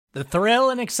The thrill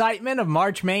and excitement of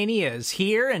March Mania is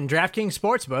here, and DraftKings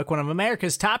Sportsbook, one of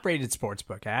America's top-rated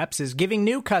sportsbook apps, is giving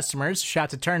new customers a shot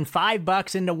to turn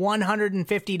 $5 into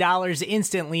 $150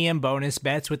 instantly in bonus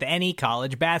bets with any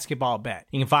college basketball bet.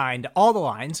 You can find all the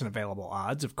lines and available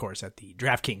odds, of course, at the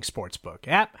DraftKings Sportsbook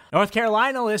app. North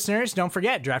Carolina listeners, don't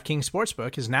forget, DraftKings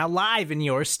Sportsbook is now live in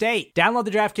your state. Download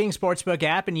the DraftKings Sportsbook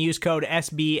app and use code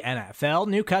SBNFL.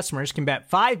 New customers can bet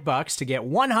 $5 to get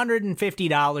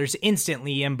 $150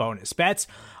 instantly in bonus bets,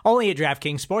 only at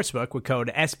DraftKings Sportsbook with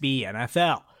code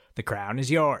SBNFL. The crown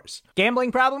is yours.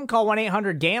 Gambling problem? Call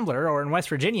 1-800-GAMBLER, or in West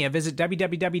Virginia, visit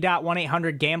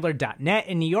www.1800gambler.net.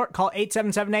 In New York, call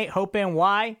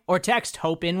 877-8-HOPE-NY or text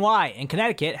HOPE-NY. In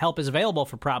Connecticut, help is available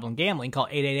for problem gambling. Call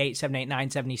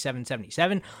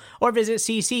 888-789-7777 or visit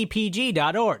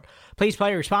ccpg.org. Please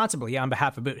play responsibly on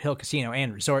behalf of Boot Hill Casino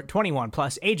and Resort. 21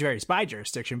 plus, age varies by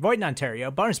jurisdiction. Void in Ontario.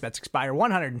 Bonus bets expire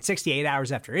 168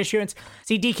 hours after issuance.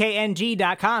 See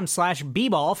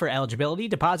dkng.com/bball for eligibility,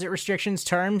 deposit restrictions,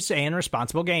 terms, and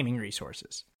responsible gaming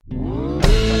resources.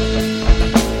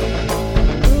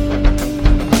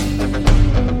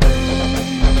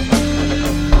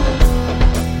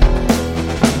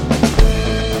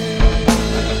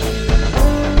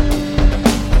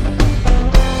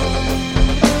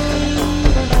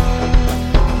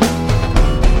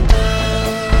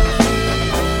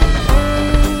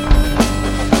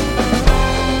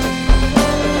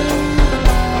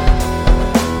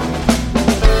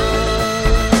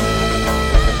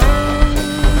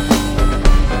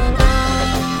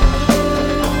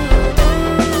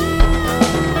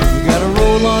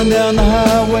 Down the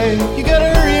highway, you gotta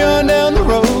hurry on down the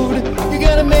road. You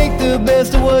gotta make the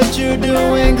best of what you're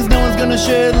doing, cause no one's gonna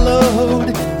share the load.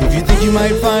 If you think you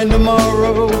might find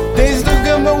tomorrow, days still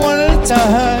come but one at a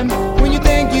time. When you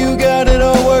think you got it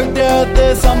all worked out,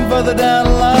 there's something further down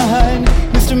the line.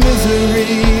 Mr.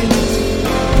 Misery,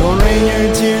 don't rain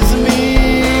your tears on me.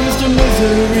 Mr.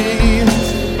 Misery,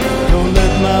 don't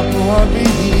let my poor heart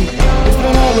beat. It's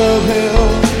been all uphill,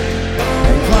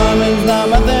 and climbing's not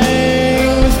my thing.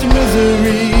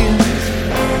 Misery,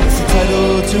 it's the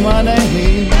title to my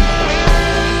name.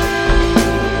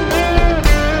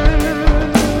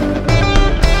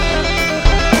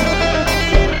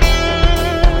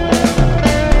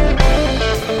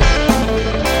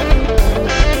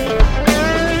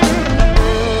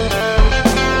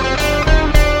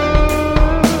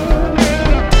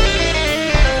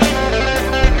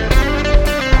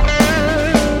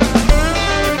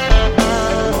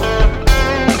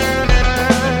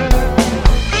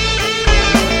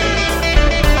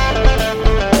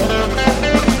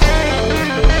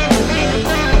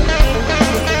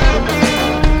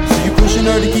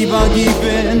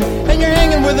 Keeping, and you're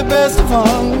hanging with the best of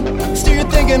hung. Still you're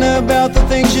thinking about the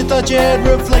things you thought you had,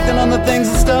 reflecting on the things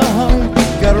that stung.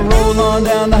 Gotta roll on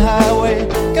down the highway,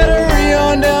 gotta hurry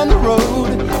on down the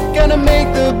road. Gotta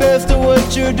make the best of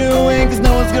what you're doing, cause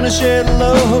no one's gonna share the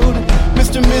load.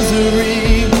 Mr.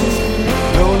 Misery,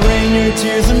 don't rain your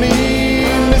tears on me.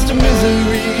 Mr.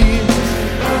 Misery,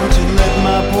 won't you let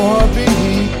my poor heart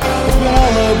beat. It's been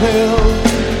all uphill,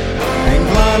 and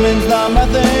climbing's not my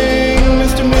thing.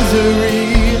 Mr.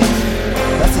 Misery,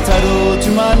 that's the title to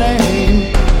my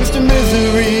name. Mr.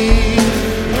 Misery,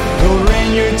 don't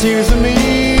rain your tears on me.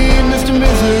 Mr.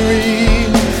 Misery,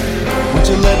 won't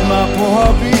you let my poor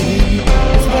heart beat.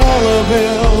 It's been all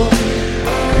uphill,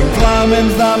 and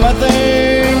climbing's not my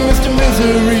thing. Mr.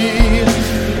 Misery,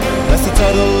 that's the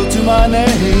title to my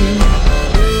name.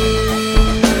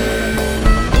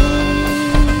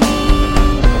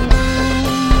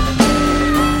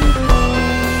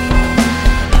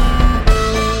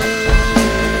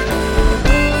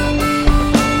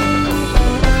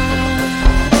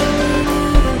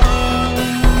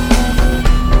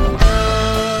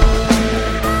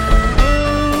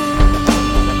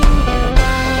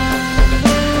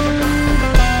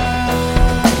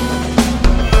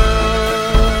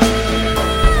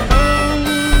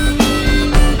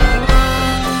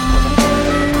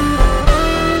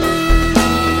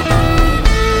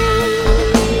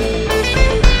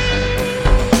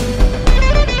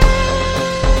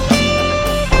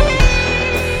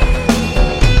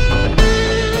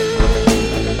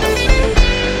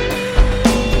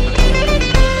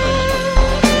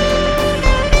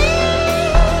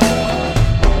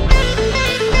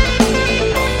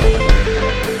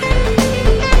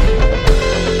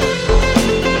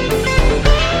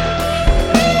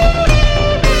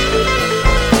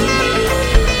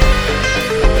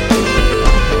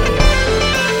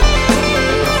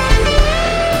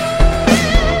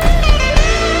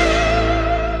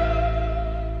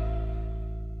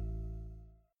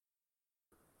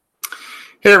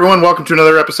 Hey everyone, welcome to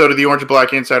another episode of the Orange and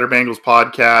Black Insider Bengals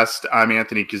podcast. I'm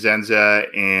Anthony Cosenza,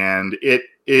 and it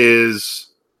is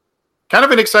kind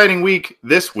of an exciting week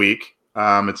this week.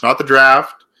 It's not the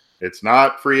draft, it's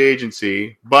not free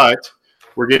agency, but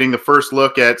we're getting the first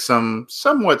look at some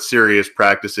somewhat serious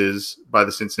practices by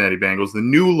the Cincinnati Bengals, the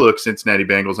new look Cincinnati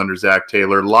Bengals under Zach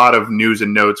Taylor. A lot of news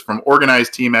and notes from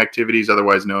organized team activities,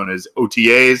 otherwise known as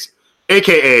OTAs,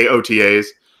 aka OTAs.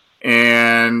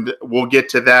 And we'll get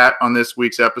to that on this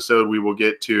week's episode. We will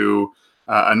get to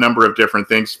a number of different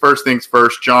things. First things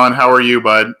first, John, how are you,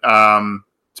 bud?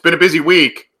 It's been a busy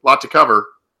week, a lot to cover.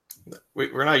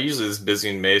 We're not usually this busy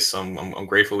in May, so I'm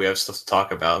grateful we have stuff to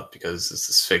talk about because this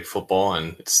is fake football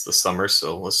and it's the summer.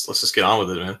 So let's just get on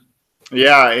with it, man.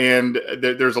 Yeah, and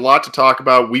there's a lot to talk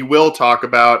about. We will talk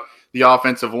about the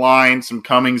offensive line, some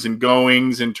comings and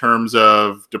goings in terms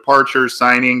of departures,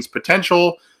 signings,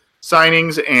 potential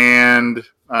signings, and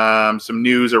some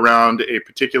news around a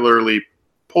particularly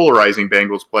polarizing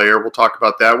Bengals player. We'll talk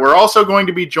about that. We're also going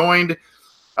to be joined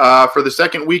for the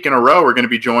second week in a row. We're going to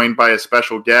be joined by a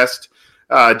special guest,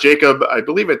 Jacob, I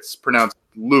believe it's pronounced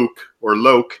Luke or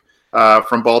Loke,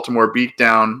 from Baltimore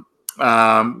Beatdown.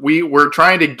 We're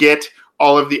trying to get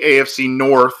all of the AFC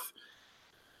North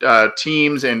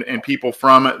teams and people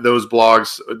from those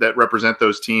blogs that represent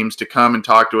those teams to come and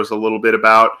talk to us a little bit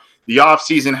about the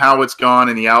offseason, how it's gone,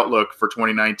 and the outlook for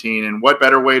 2019. And what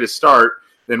better way to start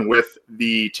than with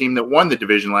the team that won the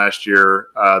division last year,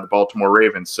 the Baltimore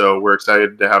Ravens. So we're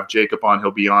excited to have Jacob on. He'll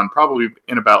be on probably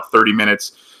in about 30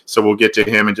 minutes, so we'll get to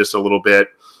him in just a little bit.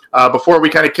 Before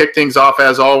we kind of kick things off,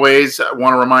 as always, I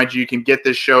want to remind you can get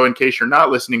this show, in case you're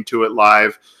not listening to it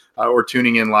live or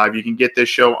tuning in live, you can get this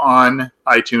show on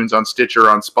iTunes, on Stitcher,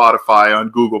 on Spotify, on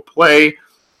Google Play.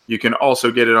 You can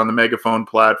also get it on the Megaphone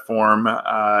platform.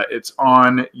 It's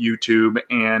on YouTube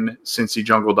and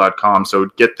CincyJungle.com. So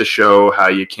get the show how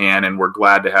you can, and we're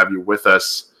glad to have you with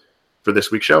us for this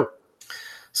week's show.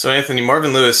 So, Anthony,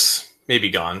 Marvin Lewis may be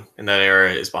gone, and that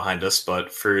era is behind us.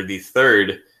 But for the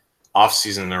third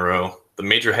offseason in a row, the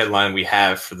major headline we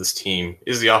have for this team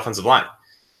is the offensive line.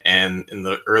 And in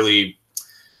the early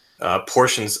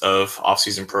portions of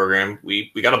offseason program, we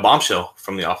got a bombshell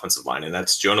from the offensive line, and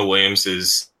that's Jonah Williams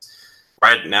is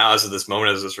right now, as of this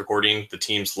moment, as this recording, the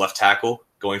team's left tackle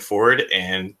going forward,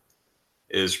 and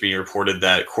is being reported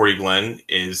that Corey Glenn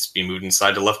is being moved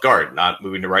inside to left guard, not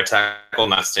moving to right tackle,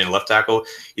 not staying left tackle.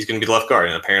 He's going to be left guard,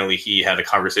 and apparently he had a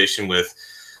conversation with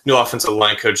new offensive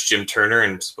line coach Jim Turner,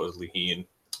 and supposedly he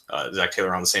and Zach Taylor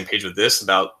are on the same page with this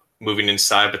about moving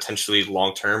inside potentially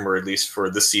long-term, or at least for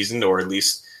this season, or at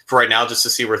least for right now, just to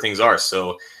see where things are.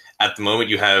 So at the moment,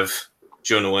 you have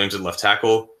Jonah Williams at left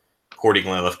tackle, Corey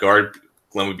Glenn at left guard.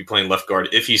 Glenn would be playing left guard.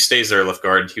 If he stays there left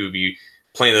guard, he would be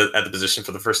playing at the position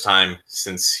for the first time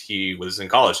since he was in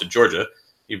college at Georgia.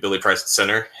 You have Billy Price at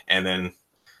center, and then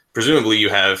presumably you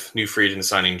have new free agent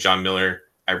signing John Miller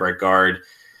at right guard,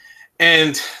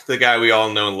 and the guy we all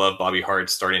know and love, Bobby Hart,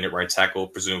 starting at right tackle,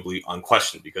 presumably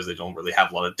unquestioned because they don't really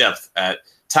have a lot of depth at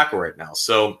tackle right now.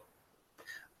 So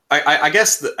I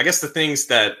guess the things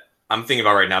that I'm thinking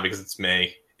about right now, because it's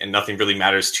May and nothing really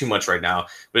matters too much right now,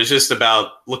 but it's just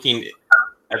about looking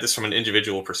at this from an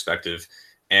individual perspective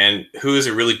and who is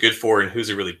it really good for and who's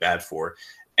it really bad for.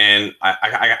 And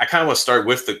I kind of want to start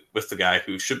with the guy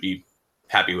who should be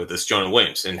happy with this, Jonah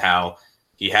Williams, and how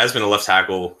he has been a left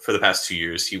tackle for the past 2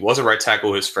 years. He was a right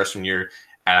tackle his freshman year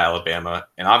at Alabama.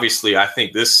 And obviously I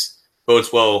think this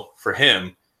bodes well for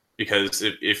him, because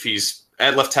if he's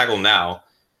at left tackle now,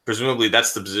 presumably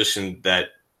that's the position that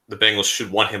the Bengals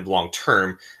should want him long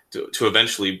term to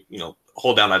eventually,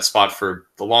 hold down that spot for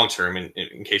the long term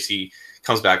in case he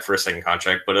comes back for a second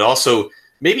contract. But it also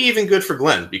maybe even good for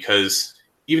Glenn, because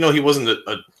even though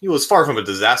he was far from a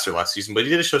disaster last season, but he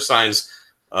did show signs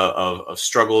of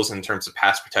struggles in terms of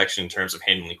pass protection, in terms of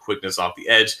handling quickness off the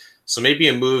edge. So maybe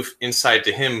a move inside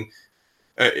for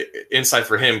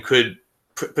him could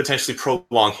potentially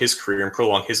prolong his career and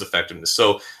prolong his effectiveness.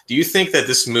 So do you think that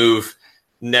this move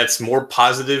nets more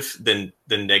positive than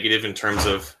negative in terms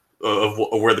of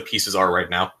where the pieces are right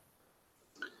now?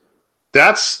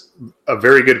 That's a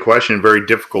very good question. Very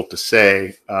difficult to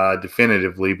say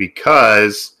definitively,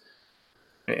 because,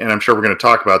 and I'm sure we're going to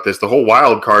talk about this, the whole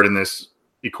wild card in this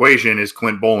equation is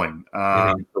Clint Bowling.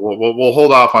 We'll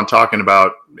hold off on talking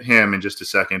about him in just a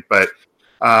second. But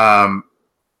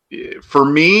for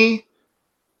me,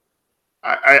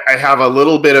 I have a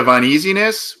little bit of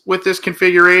uneasiness with this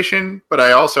configuration, but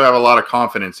I also have a lot of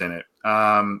confidence in it.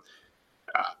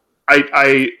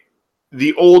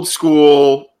 The old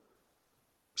school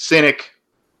cynic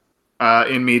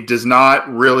in me does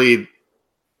not really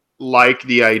like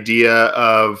the idea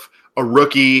of a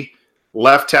rookie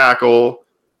left tackle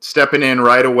stepping in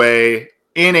right away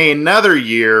in another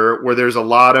year where there's a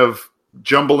lot of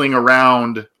jumbling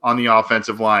around on the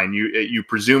offensive line. You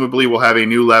presumably will have a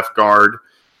new left guard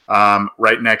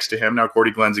right next to him. Now,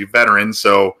 Cordy Glenn's a veteran,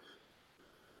 so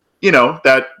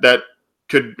that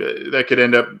could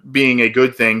end up being a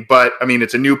good thing. But I mean,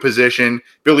 it's a new position.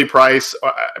 Billy Price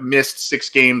missed 6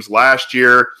 games last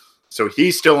year, so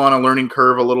he's still on a learning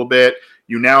curve a little bit.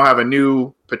 You now have a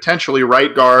new potentially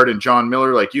right guard and John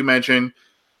Miller, like you mentioned.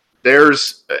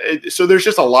 There's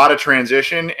just a lot of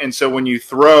transition, and so when you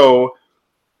throw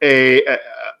a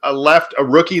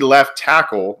rookie left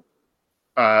tackle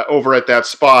over at that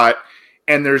spot,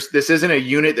 and this isn't a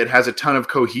unit that has a ton of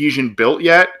cohesion built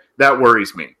yet, that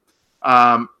worries me.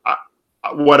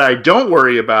 What I don't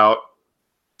worry about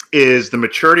is the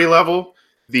maturity level,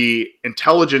 the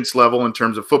intelligence level in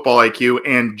terms of football IQ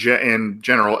and in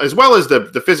general, as well as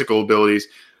the physical abilities.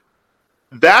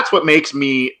 That's what makes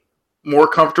me more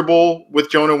comfortable with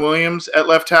Jonah Williams at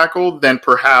left tackle than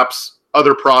perhaps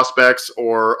other prospects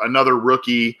or another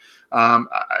rookie.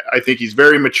 I think he's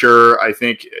very mature. I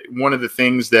think one of the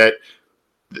things that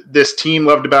this team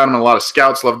loved about him, and a lot of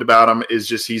scouts loved about him, is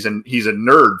just he's a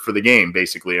nerd for the game,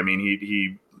 basically. I mean,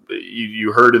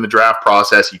 you heard in the draft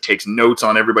process, he takes notes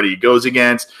on everybody he goes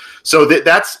against. So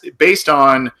that's based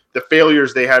on the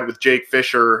failures they had with Jake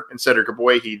Fisher and Cedric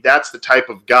Ogbuehi. That's the type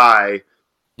of guy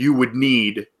you would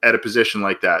need at a position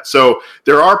like that. So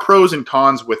there are pros and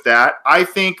cons with that. I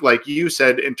think, like you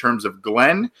said, in terms of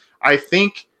Glenn, I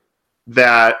think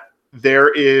that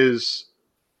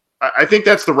I think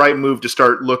that's the right move to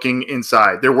start looking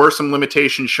inside. There were some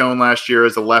limitations shown last year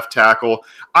as a left tackle.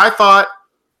 I thought,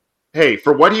 hey,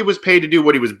 for what he was paid to do,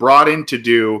 what he was brought in to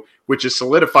do, which is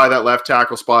solidify that left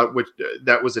tackle spot, which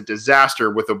that was a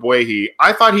disaster with Ogbuehi,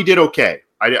 I thought he did okay.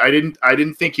 I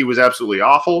didn't think he was absolutely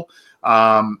awful.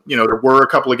 There were a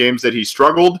couple of games that he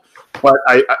struggled, but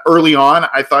early on,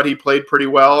 I thought he played pretty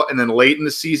well. And then late in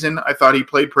the season, I thought he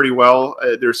played pretty well.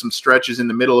 There's some stretches in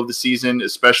the middle of the season,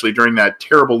 especially during that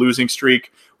terrible losing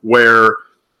streak, where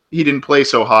he didn't play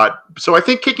so hot. So I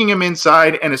think kicking him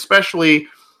inside, and especially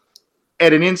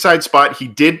at an inside spot, he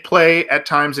did play at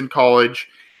times in college,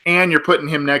 and you're putting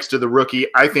him next to the rookie.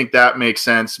 I think that makes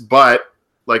sense. But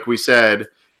like we said,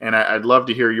 and I'd love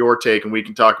to hear your take, and we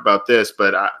can talk about this,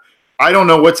 but I don't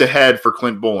know what's ahead for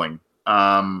Clint Boling.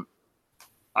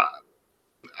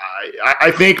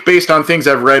 I think based on things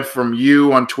I've read from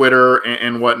you on Twitter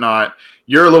and whatnot,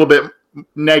 you're a little bit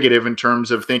negative in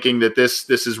terms of thinking that this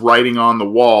is writing on the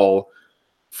wall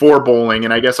for Boling.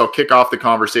 And I guess I'll kick off the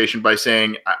conversation by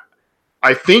saying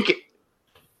I think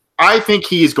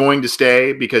he's going to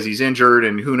stay because he's injured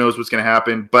and who knows what's going to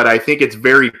happen. But I think it's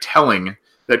very telling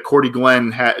that Cordy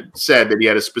Glenn had said that he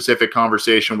had a specific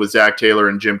conversation with Zach Taylor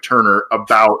and Jim Turner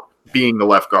about being the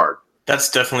left guard. That's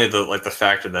definitely the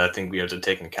factor that I think we have to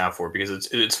take into account for, because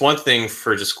it's one thing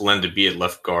for just Glenn to be at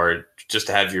left guard, just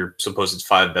to have your supposed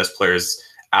 5 best players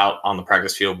out on the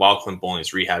practice field while Clint Boling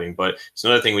is rehabbing. But it's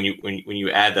another thing when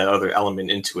you add that other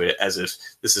element into it, as if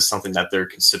this is something that they're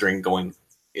considering going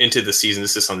into the season.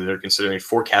 This is something they're considering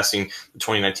forecasting the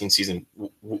 2019 season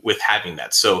with having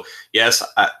that. So yes,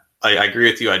 I agree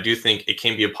with you. I do think it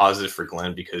can be a positive for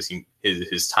Glenn because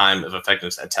his time of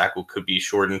effectiveness at tackle could be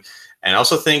shortened. And I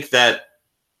also think that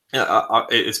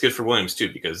it's good for Williams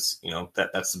too, because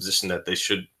that's the position that they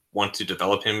should want to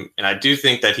develop him. And I do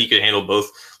think that he could handle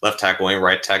both left tackle and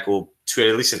right tackle to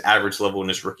at least an average level in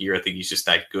his rookie year. I think he's just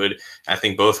that good. I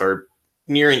think both are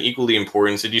nearing equally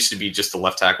important. It used to be just the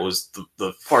left tackle was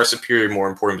the far superior, more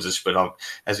important position. But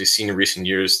as we've seen in recent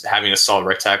years, having a solid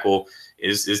right tackle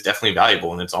is definitely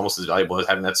valuable, and it's almost as valuable as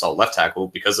having that solid left tackle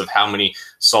because of how many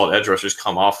solid edge rushers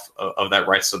come off of that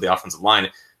right side of the offensive line,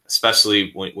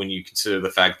 especially when you consider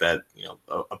the fact that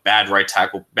a bad right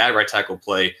tackle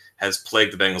play has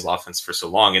plagued the Bengals offense for so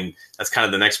long, and that's kind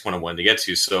of the next point I wanted to get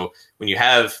to. So when you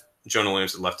have Jonah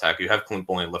Williams at left tackle, you have Clint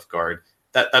Boling at left guard,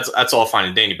 that's all fine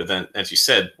and dandy, but then, as you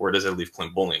said, where does it leave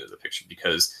Clint Boling into the picture?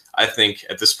 Because I think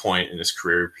at this point in his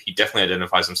career, he definitely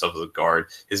identifies himself as a guard.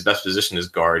 His best position is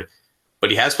guard. But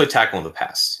he has played tackle in the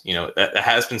past. That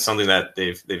has been something that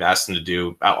they've asked him to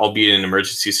do, albeit in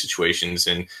emergency situations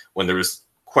and when there was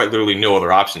quite literally no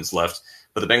other options left.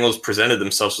 But the Bengals presented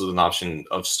themselves with an option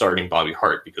of starting Bobby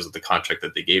Hart because of the contract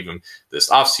that they gave him this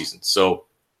offseason. So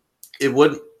it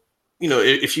would,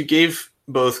 if you gave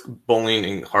both Boling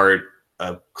and Hart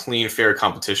a clean, fair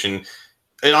competition,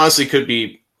 it honestly could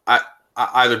be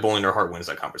either Boling or Hart wins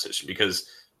that competition, because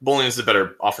Boling is the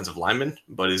better offensive lineman,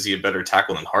 but is he a better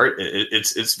tackle than Hart?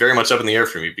 It's very much up in the air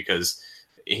for me, because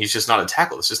he's just not a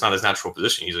tackle. It's just not his natural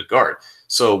position. He's a guard.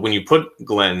 So when you put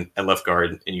Glenn at left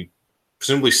guard and you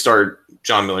presumably start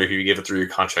John Miller, who you gave a 3-year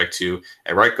contract to,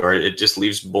 at right guard, it just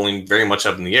leaves bowling very much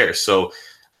up in the air. So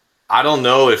I don't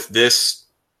know if this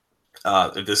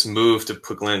move to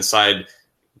put Glenn inside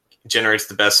generates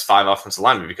the best 5 offensive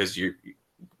linemen, because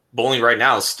bowling right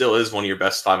now still is one of your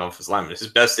best 5 offensive linemen. His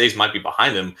best days might be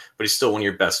behind him, but he's still one of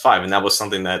your best 5. And that was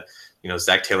something that,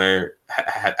 Zac Taylor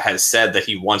has said that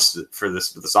he wants for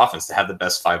this offense to have the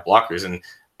best 5 blockers. And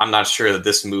I'm not sure that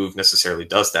this move necessarily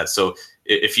does that. So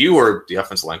if you were the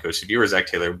offensive line coach, if you were Zac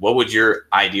Taylor, what would your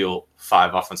ideal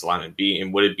 5 offensive linemen be?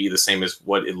 And would it be the same as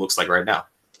what it looks like right now?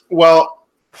 Well,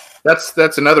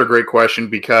 that's another great question,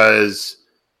 because,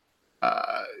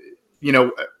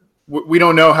 we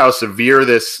don't know how severe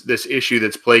this issue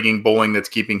that's plaguing bowling that's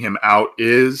keeping him out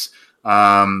is.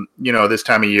 This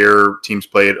time of year, teams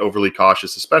play it overly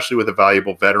cautious, especially with a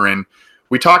valuable veteran.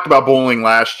 We talked about bowling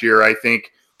last year, I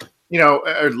think,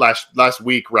 or last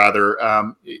week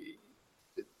rather.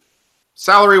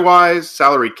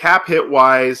 Salary cap hit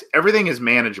wise, everything is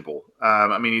manageable.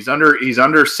 He's under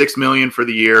 $6 million for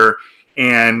the year,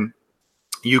 and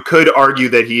you could argue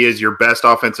that he is your best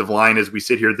offensive line as we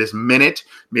sit here this minute.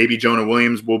 Maybe Jonah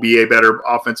Williams will be a better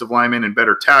offensive lineman and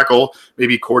better tackle.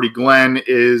 Maybe Cordy Glenn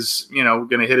is, going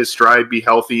to hit his stride, be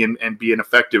healthy, and be an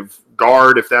effective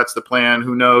guard if that's the plan.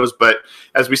 Who knows? But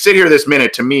as we sit here this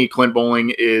minute, to me, Clint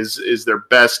Bowling is their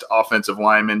best offensive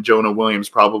lineman. Jonah Williams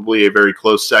probably a very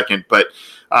close second. But,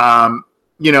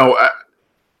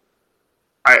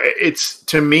 it's,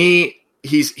 to me,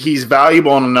 he's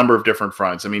valuable on a number of different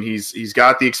fronts. He's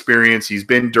got the experience, he's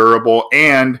been durable,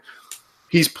 and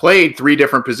he's played 3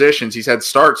 different positions. He's had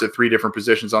starts at 3 different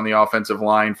positions on the offensive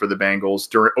line for the Bengals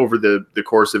over the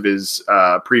course of his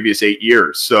previous 8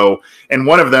 years. So, and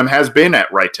one of them has been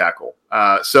at right tackle.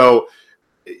 So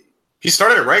he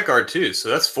started at right guard too. So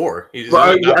that's 4.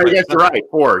 I guess you're right.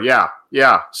 4.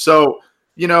 Yeah. So,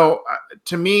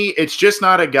 to me, it's just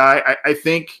not a guy. I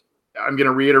think I'm going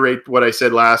to reiterate what I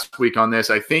said last week on this.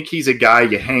 I think he's a guy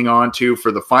you hang on to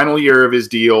for the final year of his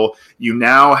deal. You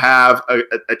now have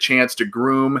a chance to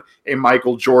groom a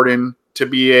Michael Jordan to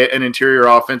be an interior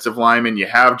offensive lineman. You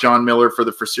have John Miller for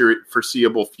the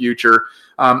foreseeable future.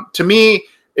 To me,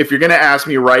 if you're going to ask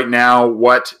me right now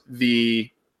what the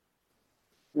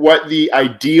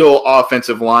ideal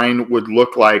offensive line would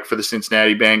look like for the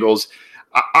Cincinnati Bengals,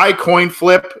 I coin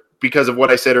flip, because of what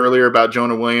I said earlier about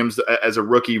Jonah Williams as a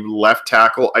rookie left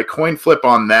tackle. I coin flip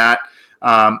on that.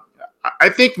 I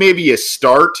think maybe you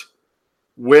start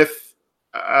with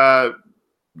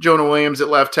Jonah Williams at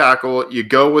left tackle. You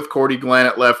go with Cordy Glenn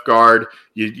at left guard.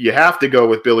 You have to go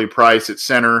with Billy Price at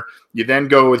center. You then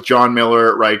go with John Miller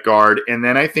at right guard. And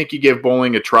then I think you give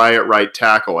Bowling a try at right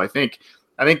tackle. I think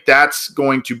that's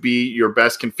going to be your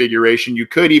best configuration. You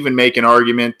could even make an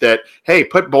argument that, hey,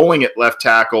 put Bowling at left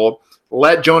tackle,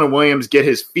 let Jonah Williams get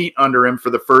his feet under him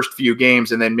for the first few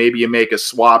games, and then maybe you make a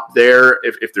swap there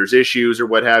if there's issues or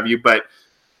what have you. But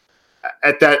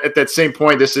at that same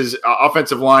point, this is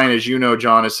offensive line, as you know,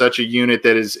 John, is such a unit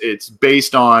that it's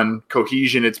based on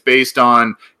cohesion. It's based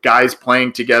on guys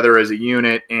playing together as a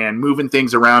unit, and moving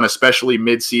things around, especially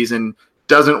midseason,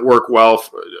 doesn't work well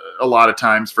a lot of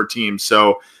times for teams.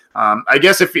 So I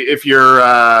guess if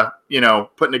you're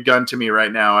putting a gun to me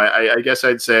right now, I guess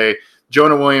I'd say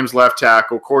Jonah Williams left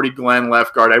tackle, Cordy Glenn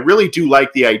left guard. I really do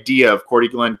like the idea of Cordy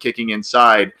Glenn kicking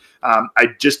inside. I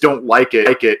just don't like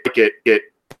it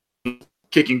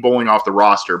kicking Bowling off the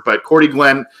roster. But Cordy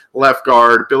Glenn left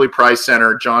guard, Billy Price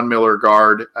center, John Miller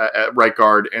guard at right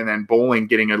guard, and then Bowling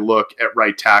getting a look at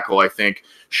right tackle, I think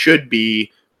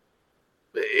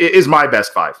is my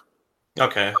best 5.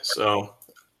 Okay, so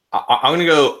I'm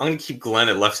gonna keep Glenn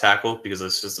at left tackle, because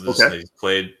it's just the position that he's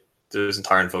played through his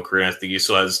entire NFL career. And I think he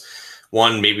still has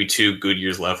 1, maybe 2 good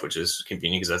years left, which is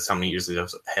convenient because that's how many years he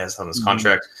has on his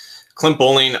contract. Clint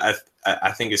Bowling,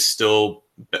 I think, is still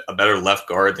a better left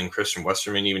guard than Christian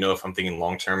Westerman, even though if I'm thinking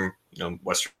long term,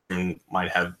 Westerman might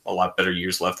have a lot better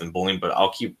years left than Bowling, but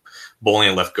I'll keep Bowling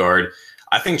at left guard.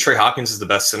 I think Trey Hopkins is the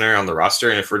best center on the roster,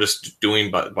 and if we're just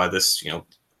doing by this,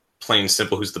 plain and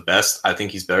simple, who's the best, I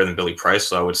think he's better than Billy Price.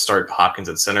 So I would start Hopkins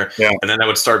at center, and then I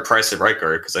would start Price at right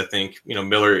guard, because I think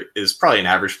Miller is probably an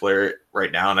average player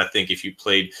right now, and I think if you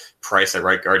played Price at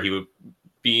right guard, he would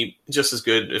be just as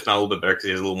good, if not a little bit better, because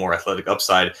he has a little more athletic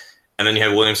upside. And then you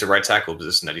have Williams at right tackle,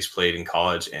 position that he's played in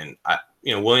college, and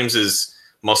Williams's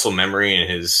muscle memory and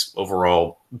his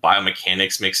overall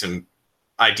biomechanics makes him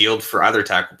ideal for either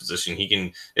tackle position. He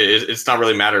can. It's not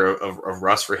really a matter of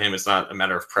rust for him. It's not a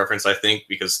matter of preference, I think,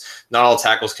 because not all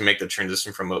tackles can make the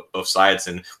transition from both sides,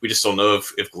 and we just don't know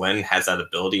if Glenn has that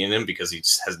ability in him because he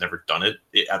just has never done it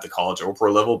at the college or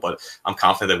pro level. But I'm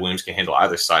confident that Williams can handle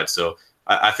either side. So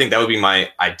I think that would be my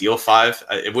ideal 5.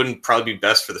 It wouldn't probably be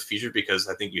best for the future because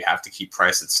I think you have to keep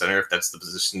Price at center if that's the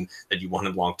position that you want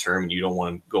him long term, and you don't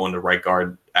want to go into right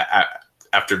guard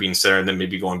after being center and then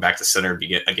maybe going back to center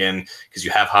again because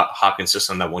you have Hopkins just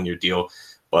on that 1-year deal.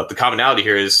 But the commonality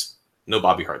here is no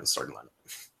Bobby Hart in the starting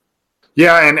lineup.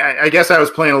 Yeah, and I guess I was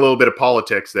playing a little bit of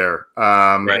politics there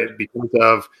right. Because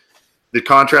of the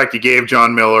contract you gave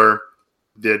John Miller,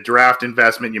 the draft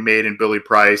investment you made in Billy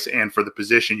Price, and for the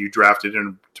position you drafted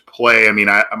him to play. I mean,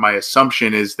 my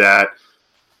assumption is that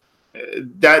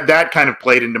kind of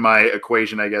played into my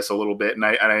equation, I guess, a little bit. And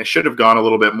I should have gone a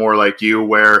little bit more like you,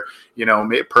 where,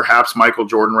 perhaps Michael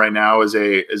Jordan right now is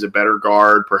a better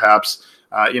guard. Perhaps,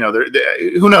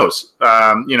 who knows?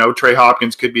 Trey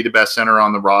Hopkins could be the best center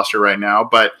on the roster right now,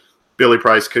 but Billy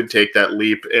Price could take that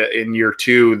leap in year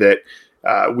 2 that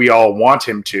we all want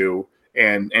him to,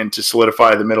 and to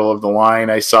solidify the middle of the line.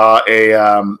 I saw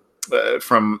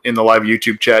from in the live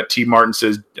YouTube chat, T. Martin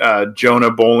says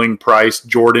Jonah, Bowling, Price,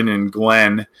 Jordan, and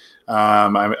Glenn.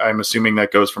 I'm assuming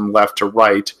that goes from left to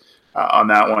right on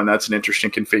that one. That's an interesting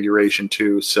configuration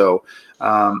too. So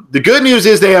the good news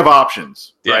is they have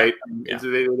options, right? Yeah.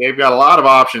 They've got a lot of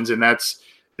options, and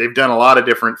they've done a lot of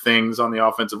different things on the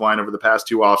offensive line over the past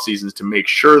 2 off seasons to make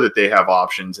sure that they have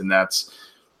options, and that's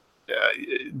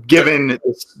given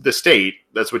the state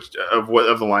of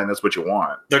the line, that's what you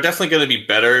want. They're definitely going to be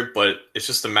better, but it's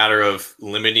just a matter of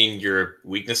limiting your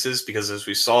weaknesses, because as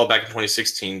we saw back in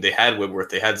 2016, they had Whitworth,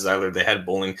 they had Zeiler, they had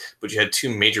Bowling, but you had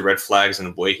 2 major red flags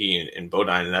in Boyhe and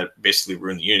Bodine, and that basically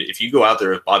ruined the unit. If you go out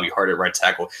there with Bobby Hart at right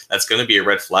tackle, that's going to be a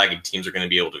red flag, and teams are going to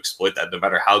be able to exploit that no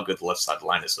matter how good the left side of the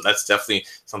line is. So that's definitely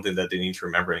something that they need to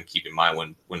remember and keep in mind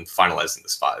when finalizing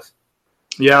this 5.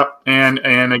 Yeah, and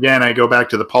again, I go back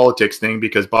to the politics thing,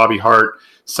 because Bobby Hart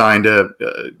signed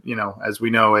as we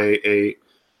know, a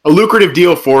lucrative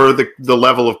deal for the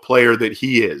level of player that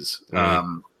he is.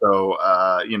 Mm-hmm.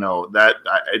 That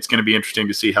it's going to be interesting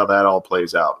to see how that all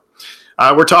plays out.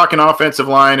 We're talking offensive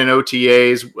line and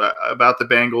OTAs about the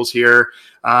Bengals here.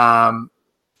 A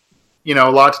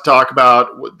lot to talk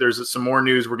about. There's some more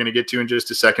news we're going to get to in just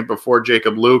a second before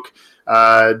Jacob Luke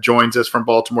joins us from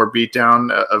Baltimore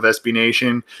Beatdown of SB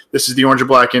Nation. This is the Orange and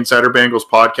Black Insider Bengals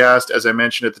podcast. As I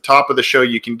mentioned at the top of the show,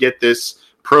 you can get this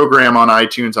program on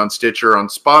iTunes, on Stitcher, on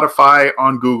Spotify,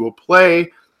 on Google Play.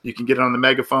 You can get it on the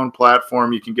Megaphone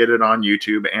platform. You can get it on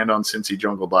YouTube and on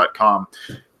CincyJungle.com.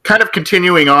 Kind of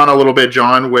continuing on a little bit,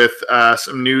 John, with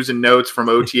some news and notes from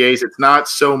OTAs. It's not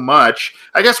so much,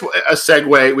 I guess, a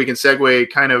segue. We can segue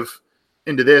kind of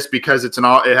into this because it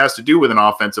has to do with an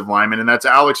offensive lineman, and that's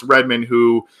Alex Redmond,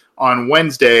 who on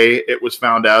Wednesday it was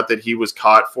found out that he was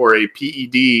caught for a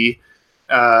PED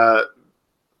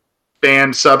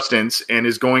banned substance and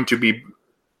is going to be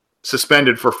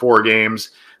suspended for 4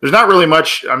 games. There's not really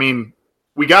much. I mean,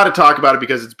 we got to talk about it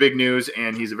because it's big news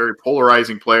and he's a very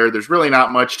polarizing player. There's really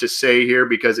not much to say here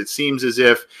because it seems as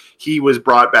if he was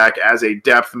brought back as a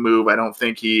depth move. I don't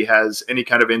think he has any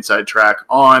kind of inside track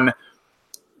on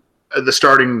the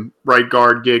starting right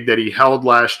guard gig that he held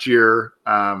last year,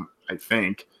 I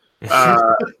think.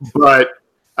 But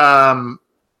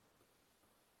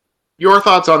your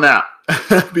thoughts on that?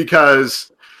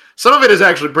 Because some of it is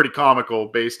actually pretty comical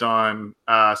based on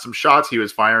some shots he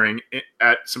was firing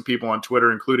at some people on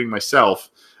Twitter, including myself.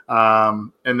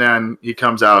 And then he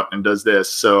comes out and does this.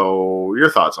 So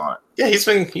your thoughts on it? Yeah, he's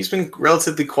been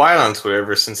relatively quiet on Twitter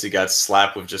ever since he got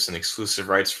slapped with just an exclusive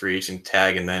rights free agent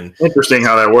tag, and then interesting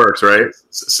how that works, right?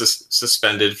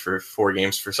 Suspended for 4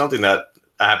 games for something that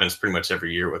happens pretty much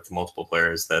every year with multiple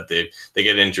players, that they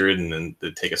get injured and then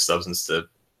they take a substance to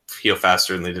heal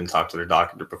faster, and they didn't talk to their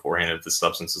doctor beforehand if the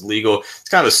substance is legal. It's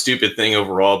kind of a stupid thing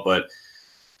overall, but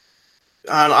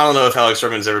I don't know if Alex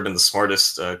Redmond's ever been the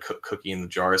smartest cookie in the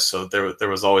jar, so there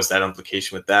was always that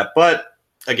implication with that. But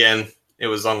again, it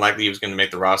was unlikely he was going to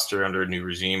make the roster under a new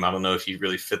regime. I don't know if he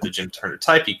really fit the Jim Turner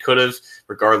type. He could have.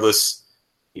 Regardless,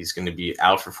 he's going to be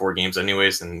out for 4 games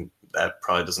anyways, and that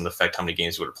probably doesn't affect how many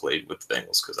games he would have played with the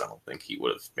Bengals, because I don't think he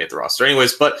would have made the roster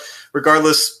anyways. But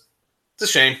regardless, it's a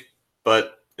shame,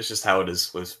 but it's just how it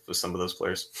is with some of those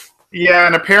players. Yeah,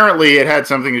 and apparently it had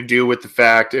something to do with the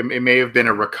fact it may have been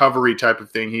a recovery type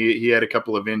of thing. He had a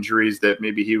couple of injuries that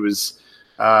maybe he was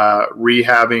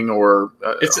rehabbing or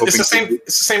it's the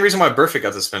same reason why Burfict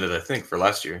got suspended, I think, for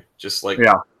last year. Just like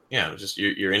just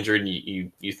you're injured and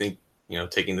you think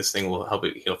taking this thing will help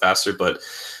it heal faster. But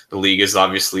the league is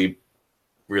obviously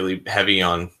really heavy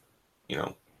on,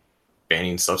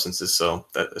 banning substances. So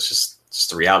that's just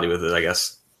the reality with it, I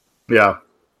guess. Yeah.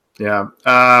 Yeah.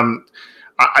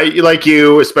 I like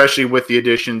you, especially with the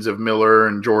additions of Miller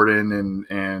and Jordan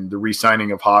and the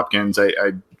re-signing of Hopkins.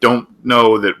 I don't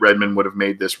know that Redmond would have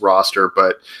made this roster,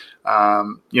 but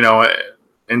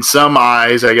in some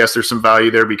eyes, I guess there's some value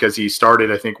there because he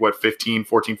started, I think, 15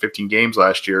 games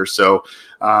last year. So,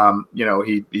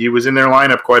 he was in their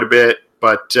lineup quite a bit,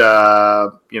 but,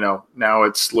 now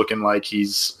it's looking like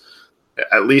he's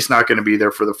at least not going to be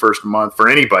there for the first month for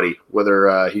anybody,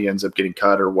 whether he ends up getting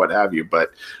cut or what have you.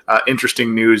 But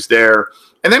interesting news there.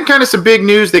 And then kind of some big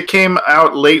news that came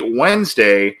out late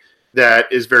Wednesday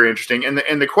that is very interesting.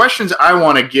 And the questions I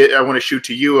want to shoot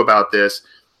to you about this.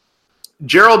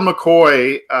 Gerald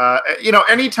McCoy,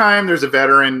 anytime there's a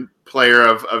veteran player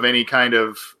of any kind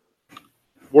of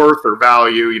worth or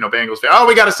value, Bengals fan,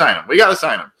 we got to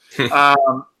sign him.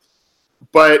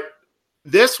 But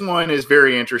this one is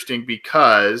very interesting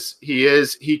because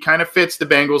he kind of fits the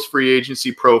Bengals free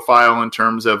agency profile in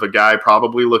terms of a guy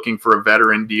probably looking for a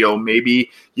veteran deal.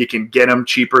 Maybe you can get him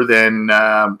cheaper than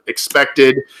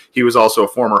expected. He was also a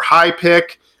former high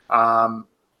pick. A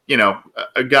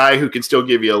guy who can still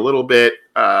give you a little bit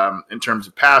in terms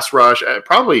of pass rush,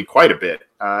 probably quite a bit.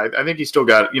 I think he's still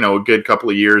got, a good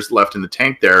couple of years left in the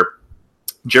tank there.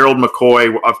 Gerald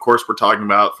McCoy, of course, we're talking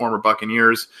about former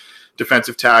Buccaneers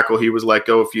defensive tackle. He was let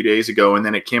go a few days ago, and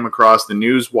then it came across the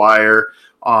news wire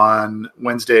on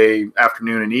Wednesday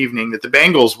afternoon and evening that the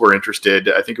Bengals were interested.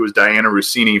 I think it was Diana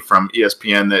Rossini from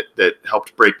ESPN that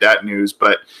helped break that news.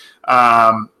 But,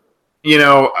 I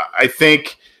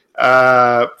think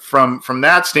from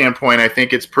that standpoint, I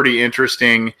think it's pretty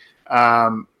interesting.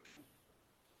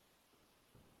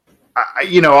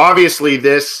 Obviously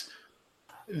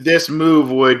this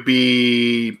move would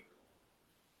be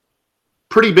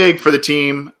pretty big for the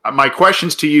team. My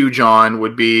questions to you, John,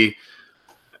 would be,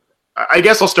 I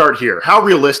guess I'll start here. How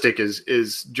realistic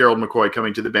is Gerald McCoy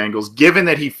coming to the Bengals, given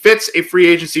that he fits a free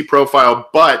agency profile,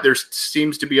 but there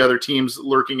seems to be other teams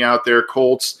lurking out there,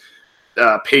 Colts,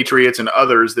 Patriots, and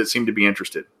others that seem to be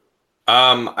interested?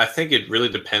 I think it really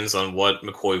depends on what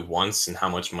McCoy wants and how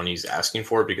much money he's asking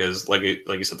for, because like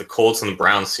you said, the Colts and the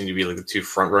Browns seem to be like the two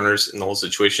front runners in the whole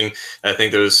situation. And I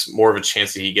think there's more of a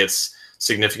chance that he gets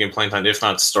significant playing time, if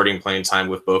not starting playing time,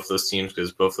 with both those teams,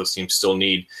 because both those teams still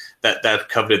need that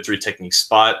coveted 3 technique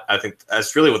spot. I think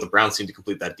that's really what the Browns seem to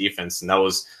complete that defense, and that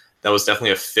was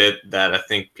definitely a fit that I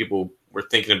think people were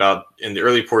thinking about in the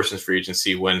early portions of free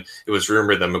agency when it was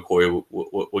rumored that McCoy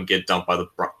would get dumped by the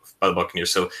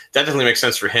Buccaneers. So that definitely makes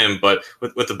sense for him. But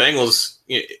with the Bengals,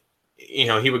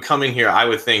 he would come in here, I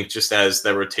would think, just as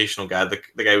that rotational guy, the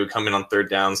guy who would come in on third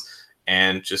downs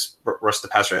and just rush the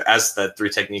passer as that 3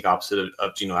 technique opposite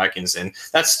of Geno Atkins. And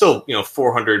that's still,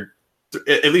 400,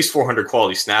 at least 400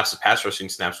 quality snaps of pass rushing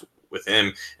snaps with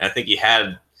him. And I think he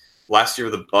had last year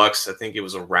with the Bucs, I think it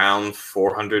was around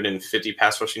 450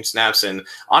 pass rushing snaps. And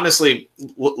honestly,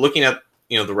 looking at,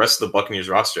 the rest of the Buccaneers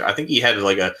roster, I think he had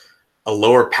like a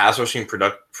lower pass rushing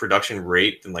production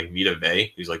rate than like Vita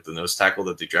Vea, who's like the nose tackle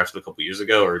that they drafted a couple years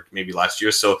ago or maybe last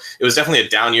year. So it was definitely a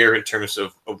down year in terms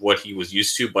of what he was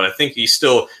used to, but I think he's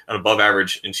still an above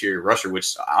average interior rusher,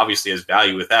 which obviously has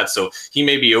value with that. So he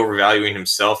may be overvaluing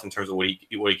himself in terms of what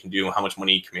he can do and how much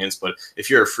money he commands. But if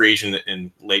you're a free agent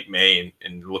in late May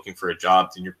and looking for a job,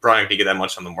 then you're probably not going to get that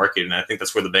much on the market. And I think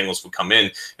that's where the Bengals would come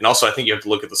in. And also I think you have to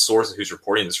look at the source of who's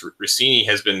reporting this. Rossini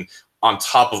has been on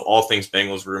top of all things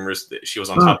Bengals rumors. That she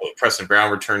was on top of Preston Brown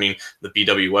returning, the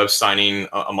BW Webb signing,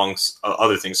 amongst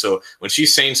other things. So when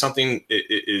she's saying something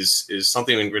is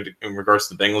something in regards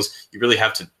to the Bengals, you really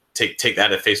have to take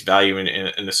that at face value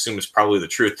and assume it's probably the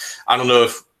truth. I don't know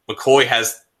if McCoy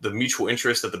has the mutual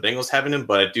interest that the Bengals have in him,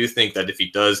 but I do think that if he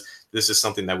does, this is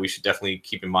something that we should definitely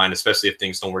keep in mind, especially if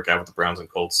things don't work out with the Browns and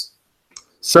Colts.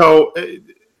 So,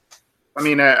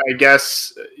 I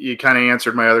guess you kind of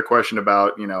answered my other question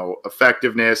about,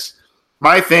 effectiveness.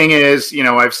 My thing is,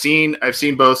 I've seen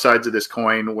both sides of this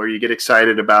coin where you get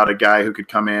excited about a guy who could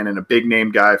come in and a big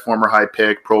name guy, former high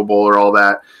pick, Pro Bowler, all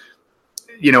that.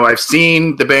 I've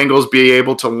seen the Bengals be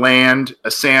able to land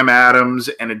a Sam Adams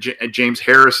and a James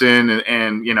Harrison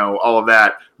and all of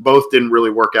that. Both didn't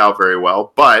really work out very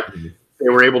well, but they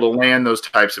were able to land those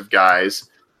types of guys.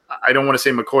 I don't want to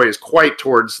say McCoy is quite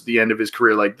towards the end of his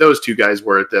career like those two guys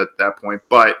were at that point,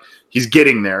 but he's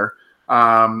getting there.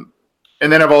 And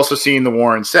then I've also seen the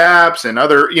Warren Sapps and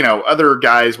other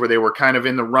guys where they were kind of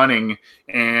in the running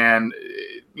and,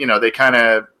 they kind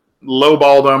of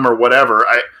lowballed them or whatever.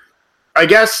 I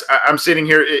guess I'm sitting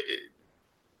here.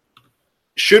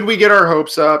 should we get our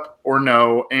hopes up or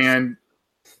no? And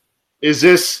is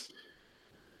this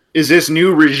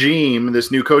new regime,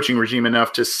 this new coaching regime,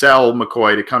 enough to sell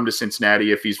McCoy to come to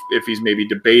Cincinnati if he's maybe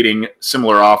debating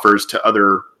similar offers to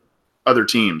other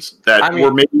teams that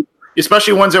were maybe,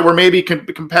 especially ones that were maybe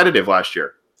competitive last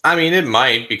year? I mean, it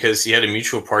might, because he had a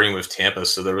mutual parting with Tampa,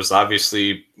 so there was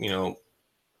obviously,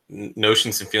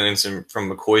 notions and feelings from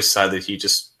McCoy's side that he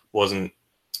just wasn't,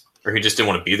 or he just didn't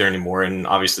want to be there anymore. And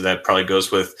obviously that probably goes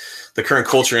with the current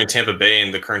culture in Tampa Bay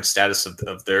and the current status of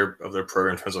their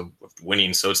program in terms of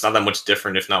winning. So it's not that much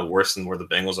different, if not worse, than where the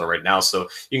Bengals are right now. So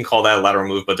you can call that a lateral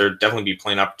move, but there'd definitely be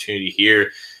playing opportunity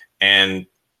here. And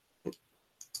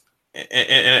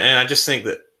I just think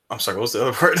that, I'm sorry, what was the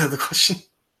other part of the question?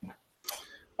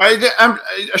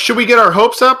 Should we get our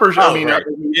hopes up, or right.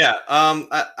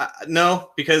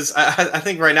 No, because I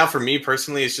think right now for me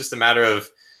personally, it's just a matter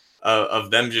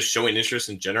of them just showing interest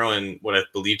in general and what I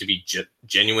believe to be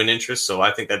genuine interest. So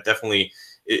I think that definitely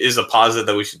is a positive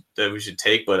that we should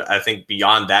take. But I think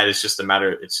beyond that, it's just a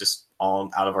matter. It's just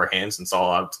all out of our hands, and it's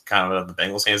all out kind of out of the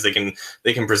Bengals' hands.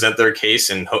 They can present their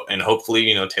case, and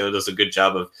hopefully Taylor does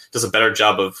a better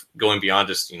job of going beyond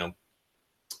just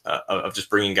of just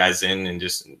bringing guys in and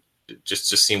just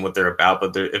seeing what they're about.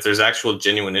 But if there's actual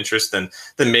genuine interest, then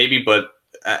maybe. But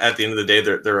at the end of the day,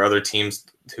 there are other teams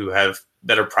who have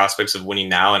better prospects of winning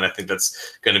now, and I think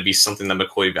that's going to be something that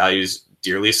McCoy values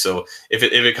dearly. So if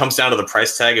it comes down to the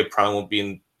price tag, it probably won't be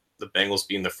in the Bengals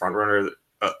being the front runner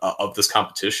of this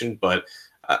competition. But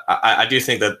I do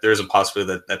think that there's a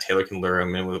possibility that Taylor can lure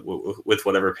him in with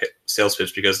whatever sales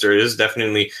pitch, because there is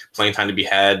definitely playing time to be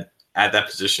had at that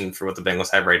position for what the Bengals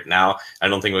have right now. I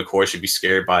don't think McCoy should be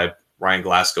scared by Ryan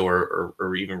Glasgow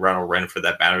or even Ronald Wren for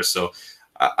that matter. So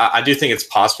I do think it's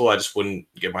possible. I just wouldn't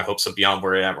get my hopes up beyond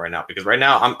where I am right now, because right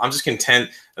now I'm just content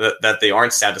that they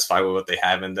aren't satisfied with what they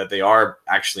have and that they are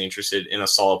actually interested in a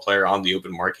solid player on the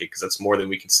open market, because that's more than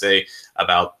we can say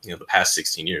about the past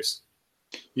 16 years.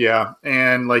 Yeah,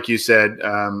 and like you said,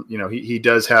 he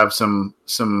does have some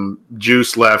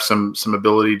juice left, some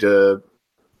ability to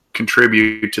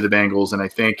contribute to the Bengals, and I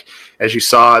think, as you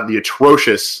saw, the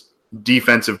atrocious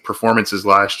defensive performances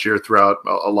last year throughout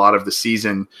a lot of the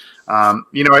season,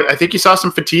 I think you saw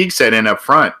some fatigue set in up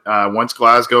front. Once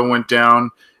Glasgow went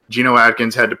down, Geno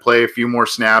Atkins had to play a few more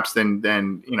snaps than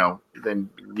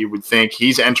you would think.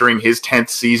 He's entering his 10th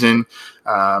season.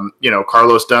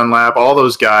 Carlos Dunlap, all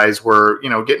those guys were,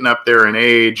 getting up there in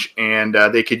age, and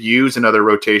they could use another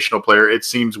rotational player. It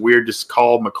seems weird to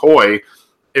call McCoy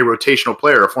a rotational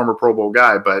player, a former Pro Bowl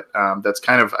guy, but that's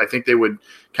kind of, I think they would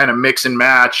kind of mix and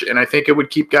match, and I think it would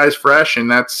keep guys fresh,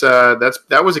 and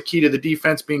that was a key to the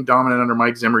defense being dominant under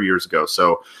Mike Zimmer years ago.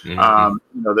 So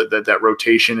that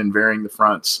rotation and varying the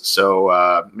fronts.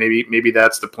 So maybe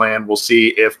that's the plan. We'll see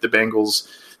if the Bengals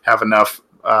have enough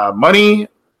money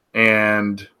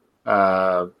and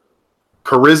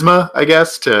charisma, I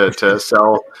guess, to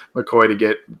sell McCoy to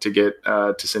get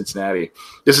to Cincinnati.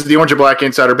 This is the Orange and Black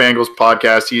Insider Bengals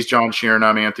podcast. He's John Sheeran.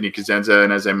 I'm Anthony Cosenza,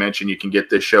 and as I mentioned, you can get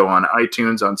this show on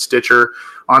iTunes, on Stitcher,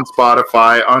 on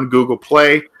Spotify, on Google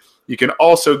Play. You can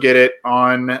also get it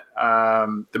on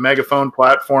the Megaphone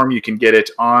platform. You can get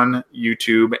it on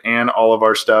YouTube, and all of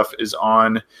our stuff is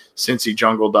on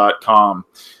CincyJungle.com.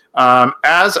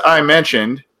 As I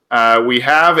mentioned, we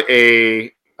have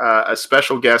a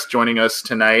special guest joining us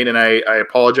tonight, and I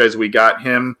apologize. We got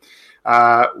him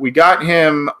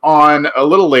on a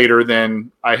little later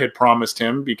than I had promised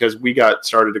him, because we got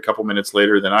started a couple minutes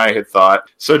later than I had thought.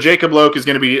 So Jacob Loke is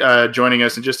going to be joining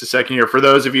us in just a second here. For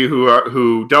those of you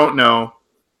who don't know,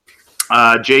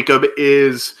 Jacob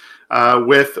is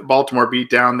with Baltimore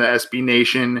Beatdown, the SB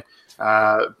Nation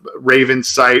Ravens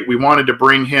site. We wanted to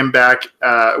bring him back.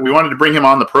 We wanted to bring him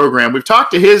on the program. We've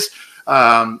talked to his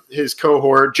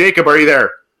cohort. Jacob, are you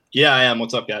there? Yeah, I am.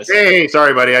 What's up, guys? Hey,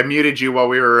 sorry, buddy. I muted you while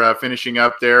we were finishing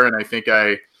up there, and I think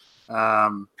I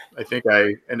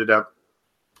ended up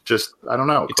just, I don't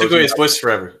know. It took away his voice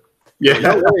forever. Yeah,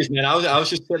 no worries, man. I was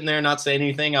just sitting there not saying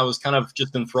anything. I was kind of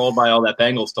just enthralled by all that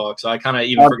Bengals talk, so I kind of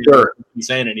even forgot to be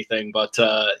saying anything. But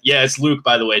yeah, it's Luke,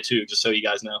 by the way, too, just so you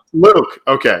guys know. Luke.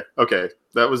 Okay.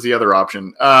 That was the other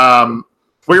option.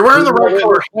 Well, you're wearing the right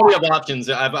color. Plenty of options.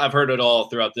 I've heard it all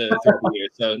throughout the year,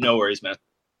 so no worries, man.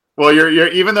 Well, you're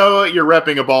even though you're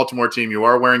repping a Baltimore team, you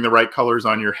are wearing the right colors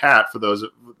on your hat. For those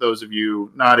of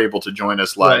you not able to join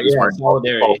us live, he's wearing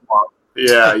solidarity.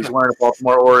 He's wearing a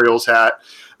Baltimore Orioles hat.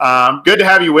 Good to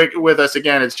have you with us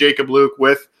again. It's Jacob Luke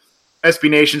with SB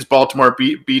Nation's Baltimore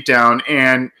Beatdown,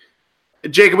 and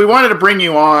Jacob, we wanted to bring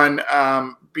you on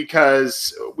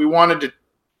because we wanted to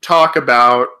talk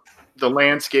about the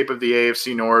landscape of the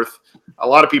AFC North. A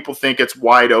lot of people think it's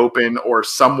wide open or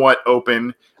somewhat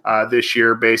open this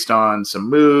year based on some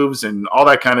moves and all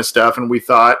that kind of stuff. And we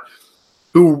thought,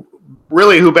 who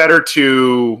better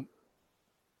to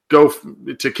go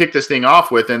to kick this thing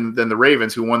off with than the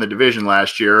Ravens, who won the division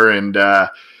last year. And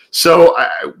so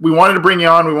we wanted to bring you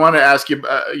on. We wanted to ask you,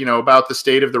 about the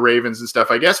state of the Ravens and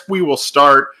stuff. I guess I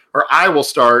will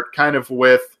start kind of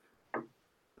with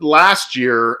last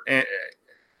year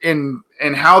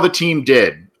and how the team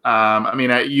did.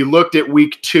 You looked at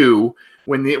week 2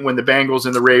 when the Bengals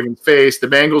and the Ravens faced. The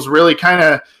Bengals really kind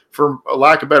of, for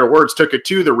lack of better words, took it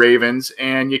to the Ravens,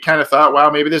 and you kind of thought, wow,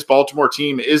 maybe this Baltimore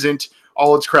team isn't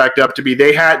all it's cracked up to be.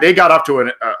 They got off to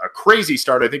a crazy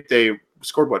start. I think they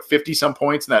scored 50 some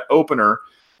points in that opener,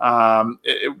 and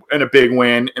a big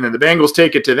win. And then the Bengals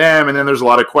take it to them, and then there's a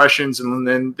lot of questions, and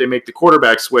then they make the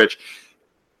quarterback switch.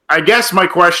 I guess my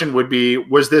question would be: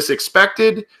 was this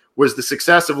expected? Was the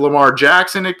success of Lamar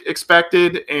Jackson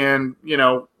expected? And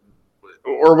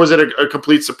or was it a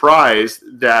complete surprise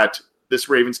that this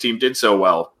Ravens team did so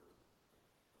well?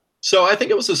 So I think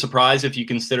it was a surprise if you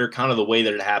consider kind of the way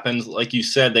that it happened. Like you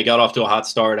said, they got off to a hot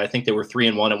start. I think they were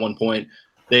 3-1 at one point.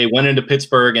 They went into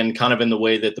Pittsburgh, and kind of in the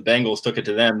way that the Bengals took it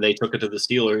to them, they took it to the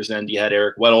Steelers. And you had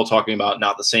Eric Weddle talking about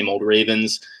not the same old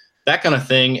Ravens, that kind of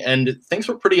thing. And things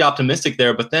were pretty optimistic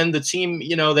there. But then the team,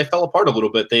 they fell apart a little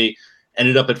bit. They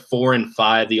ended up at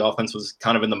 4-5. The offense was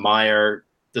kind of in the mire.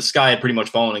 The sky had pretty much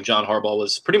fallen, and John Harbaugh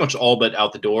was pretty much all but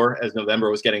out the door as November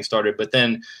was getting started. But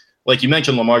then, like you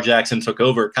mentioned, Lamar Jackson took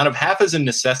over kind of half as a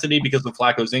necessity because of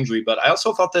Flacco's injury. But I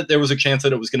also thought that there was a chance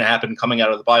that it was going to happen coming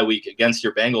out of the bye week against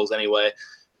your Bengals anyway,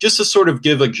 just to sort of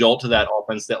give a jolt to that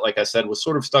offense that, like I said, was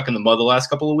sort of stuck in the mud the last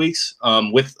couple of weeks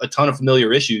with a ton of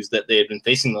familiar issues that they had been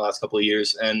facing the last couple of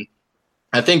years. And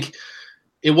I think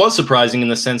it was surprising in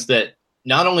the sense that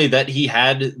not only that he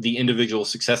had the individual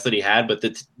success that he had, but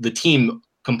that the team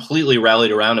completely rallied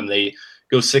around him. They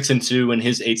go 6-2 in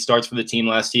his 8 starts for the team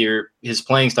last year. His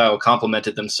playing style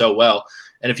complemented them so well.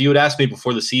 And if you had asked me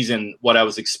before the season what I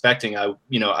was expecting, I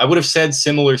would have said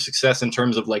similar success in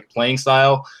terms of like playing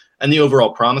style and the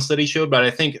overall promise that he showed. But I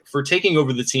think for taking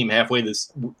over the team halfway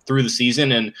through the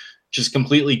season and just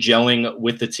completely gelling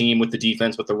with the team, with the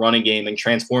defense, with the running game, and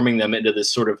transforming them into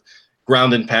this sort of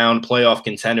ground and pound playoff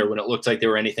contender when it looked like they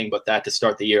were anything but that to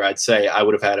start the year, I'd say I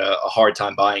would have had a hard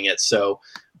time buying it. So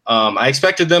I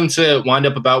expected them to wind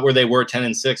up about where they were,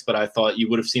 10-6, but I thought you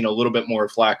would have seen a little bit more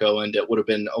of Flacco, and it would have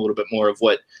been a little bit more of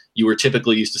what you were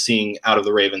typically used to seeing out of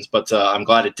the Ravens. But I'm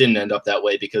glad it didn't end up that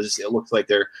way, because it looks like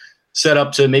they're set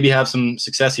up to maybe have some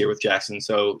success here with Jackson.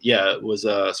 So yeah, it was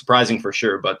surprising for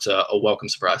sure, but a welcome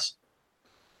surprise.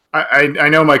 I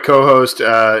know my co-host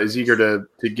is eager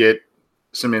to get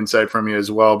some insight from you as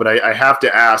well, but I have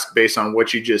to ask, based on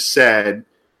what you just said,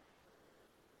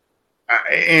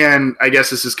 and I guess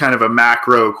this is kind of a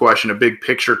macro question, a big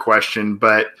picture question,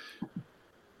 but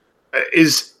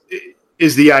is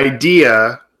the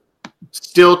idea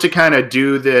still to kind of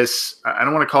do this? I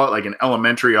don't want to call it like an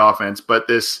elementary offense, but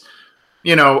this,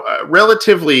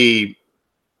 relatively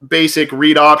basic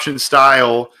read option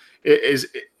style. Is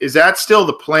that still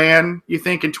the plan, you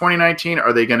think, in 2019?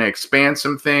 Are they going to expand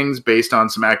some things based on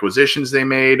some acquisitions they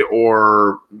made?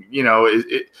 Or,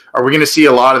 are we going to see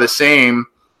a lot of the same,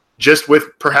 just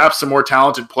with perhaps some more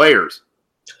talented players?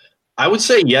 I would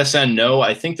say yes and no.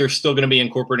 I think they're still going to be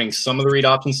incorporating some of the read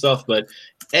option stuff, but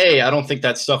A, I don't think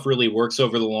that stuff really works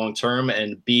over the long term,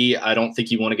 and B, I don't think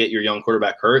you want to get your young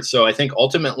quarterback hurt. So I think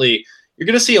ultimately you're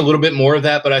going to see a little bit more of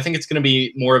that, but I think it's going to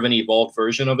be more of an evolved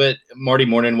version of it. Marty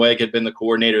Mornhinweg had been the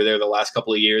coordinator there the last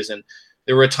couple of years, and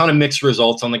there were a ton of mixed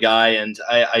results on the guy, and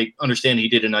I understand he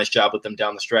did a nice job with them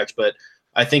down the stretch, but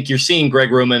I think you're seeing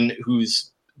Greg Roman,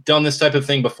 who's done this type of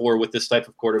thing before with this type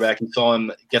of quarterback. You saw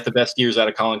him get the best years out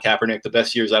of Colin Kaepernick, the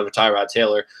best years out of Tyrod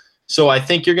Taylor. So I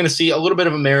think you're going to see a little bit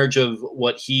of a marriage of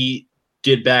what he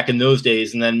did back in those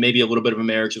days, and then maybe a little bit of a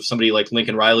marriage of somebody like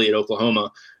Lincoln Riley at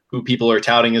Oklahoma, who people are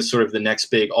touting as sort of the next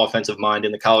big offensive mind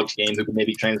in the college game who can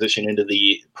maybe transition into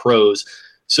the pros.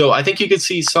 So I think you could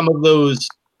see some of those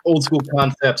old school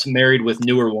concepts married with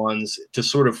newer ones to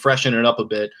sort of freshen it up a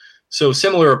bit. So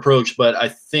similar approach, but I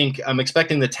think I'm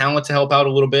expecting the talent to help out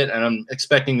a little bit, and I'm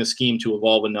expecting the scheme to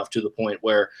evolve enough to the point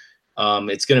where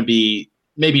it's going to be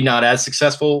maybe not as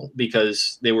successful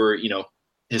because they were,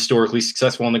 historically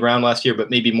successful on the ground last year, but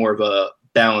maybe more of a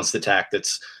balanced attack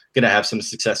that's going to have some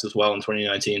success as well in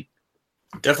 2019.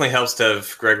 Definitely helps to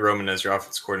have Greg Roman as your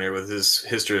offense coordinator with his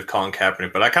history of Colin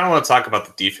Kaepernick. But I kind of want to talk about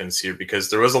the defense here, because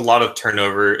there was a lot of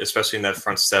turnover, especially in that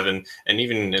front seven, and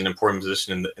even an important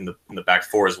position in the back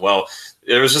four as well.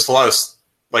 There was just a lot of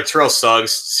like Terrell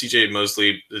Suggs, C.J.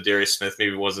 Mosley, Darius Smith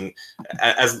maybe wasn't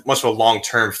as much of a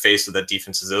long-term face of that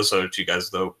defense as those other two guys,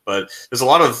 though. But there's a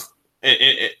lot of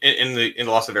in the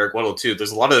loss of Eric Weddle too.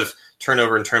 There's a lot of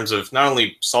turnover in terms of not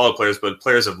only solid players but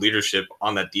players of leadership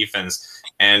on that defense.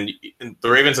 And the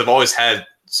Ravens have always had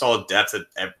solid depth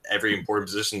at every important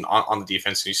position on the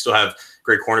defense, and you still have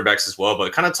great cornerbacks as well.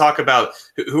 But kind of talk about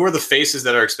who are the faces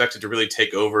that are expected to really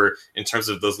take over in terms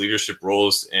of those leadership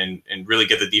roles and really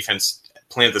get the defense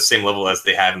playing at the same level as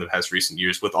they have in the past recent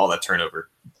years with all that turnover.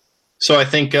 So I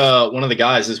think one of the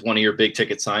guys is one of your big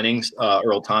ticket signings,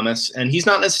 Earl Thomas, and he's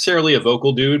not necessarily a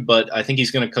vocal dude, but I think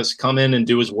he's going to come in and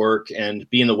do his work and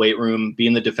be in the weight room, be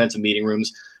in the defensive meeting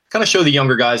rooms, kind of show the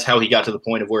younger guys how he got to the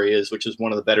point of where he is, which is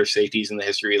one of the better safeties in the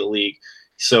history of the league.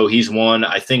 So he's one.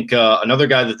 I think another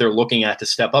guy that they're looking at to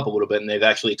step up a little bit, and they've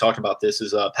actually talked about this,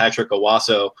 is Patrick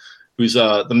Owasso, who's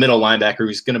the middle linebacker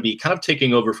who's going to be kind of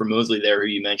taking over for Mosley there, who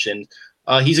you mentioned.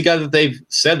 He's a guy that they've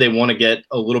said they want to get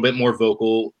a little bit more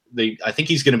vocal. I think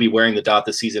he's going to be wearing the dot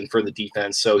this season for the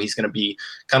defense, so he's going to be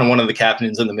kind of one of the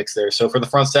captains in the mix there. So for the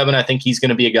front seven, I think he's going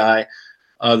to be a guy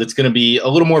that's going to be a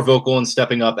little more vocal and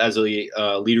stepping up as a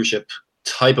leadership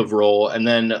type of role. And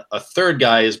then a third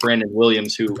guy is Brandon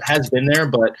Williams, who has been there,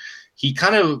 but he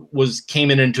kind of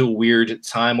came into a weird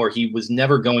time where he was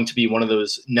never going to be one of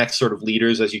those next sort of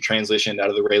leaders as you transitioned out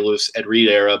of the Ray Lewis, Ed Reed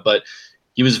era. But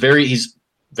he's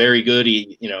very good.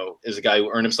 He, is a guy who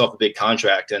earned himself a big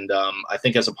contract. And I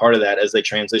think as a part of that, as they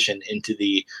transition into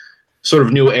the sort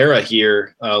of new era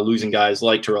here, losing guys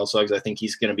like Terrell Suggs, I think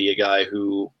he's going to be a guy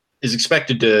who is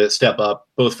expected to step up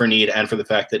both for need and for the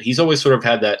fact that he's always sort of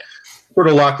had that sort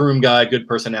of locker room guy, good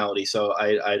personality. So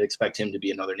I'd expect him to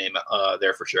be another name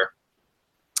there for sure.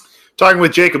 Talking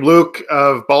with Jacob Luke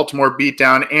of Baltimore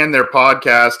Beatdown and their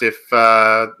podcast. If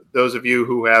those of you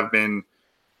who have been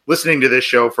listening to this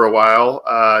show for a while,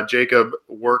 Jacob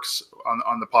works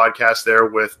on the podcast there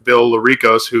with Bill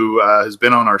Laricos, who has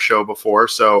been on our show before.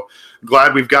 So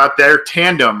glad we've got their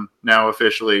tandem now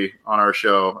officially on our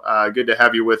show. Good to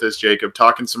have you with us, Jacob,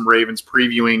 talking some Ravens,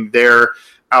 previewing their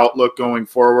outlook going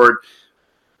forward.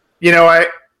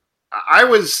 I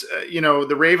was,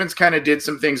 the Ravens kind of did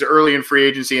some things early in free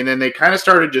agency, and then they kind of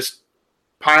started just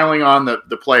piling on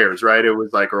the players, right? It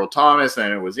was like Earl Thomas,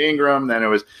 then it was Ingram, then it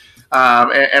was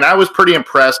and I was pretty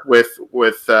impressed with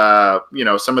some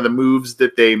of the moves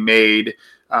that they made.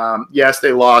 Yes,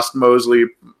 they lost Mosley,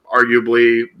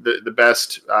 arguably the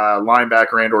best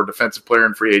linebacker and or defensive player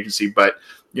in free agency, but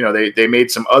they made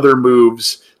some other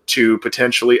moves to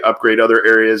potentially upgrade other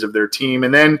areas of their team.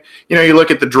 And then you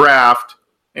look at the draft,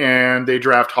 and they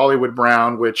draft Hollywood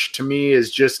Brown, which to me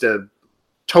is just a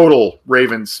total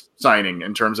Ravens signing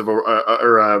in terms of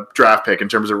a draft pick in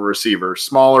terms of a receiver.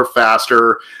 Smaller,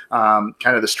 faster, kind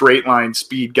of the straight line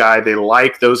speed guy. They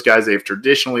like those guys. They've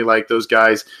traditionally liked those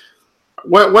guys.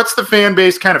 What's the fan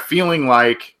base kind of feeling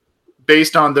like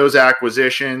based on those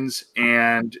acquisitions?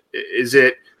 And is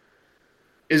the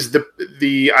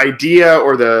idea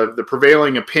or the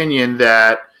prevailing opinion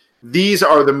that these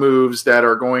are the moves that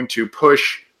are going to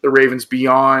push the Ravens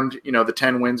beyond, the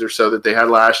 10 wins or so that they had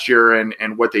last year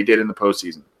and what they did in the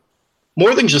postseason?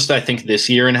 More than just, I think, this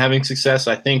year and having success,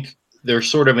 I think they're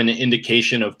sort of an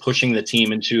indication of pushing the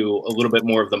team into a little bit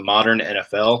more of the modern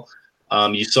NFL.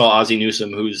 You saw Ozzie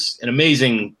Newsome, who's an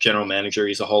amazing general manager.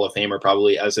 He's a Hall of Famer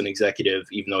probably as an executive,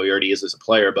 even though he already is as a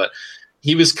player. But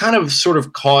he was kind of sort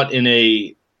of caught in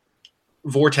a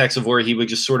vortex of where he would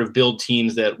just sort of build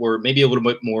teams that were maybe a little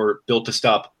bit more built to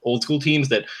stop old school teams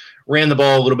that ran the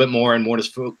ball a little bit more and more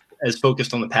as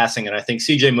focused on the passing. And I think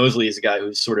C.J. Mosley is a guy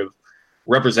who sort of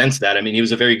represents that. I mean, he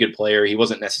was a very good player. He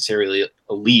wasn't necessarily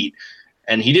elite,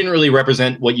 and he didn't really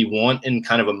represent what you want in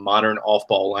kind of a modern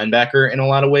off-ball linebacker in a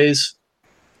lot of ways.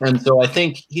 And so I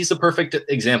think he's the perfect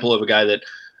example of a guy that,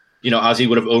 Ozzie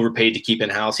would have overpaid to keep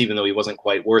in-house, even though he wasn't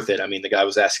quite worth it. I mean, the guy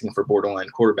was asking for borderline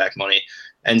quarterback money.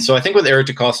 And so I think with Eric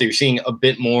DeCosta, you're seeing a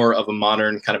bit more of a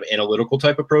modern kind of analytical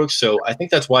type approach. So I think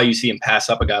that's why you see him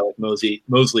pass up a guy like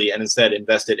Mosley and instead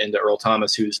invest it into Earl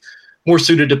Thomas, who's more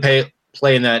suited to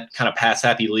play in that kind of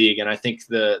pass-happy league. And I think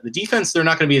the defense, they're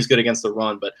not going to be as good against the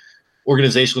run, but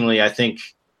organizationally, I think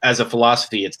as a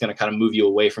philosophy, it's going to kind of move you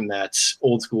away from that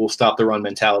old school stop-the-run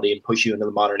mentality and push you into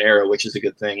the modern era, which is a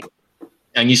good thing.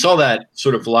 And you saw that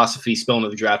sort of philosophy spill into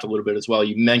the draft a little bit as well.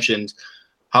 You mentioned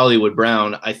Hollywood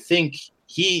Brown. I think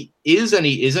he is, and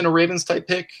he isn't a Ravens type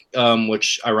pick,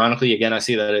 which ironically, again, I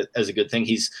see that as a good thing.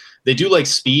 They do like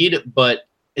speed, but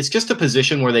it's just a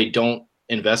position where they don't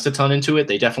invest a ton into it.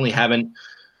 They definitely haven't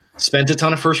spent a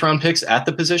ton of first round picks at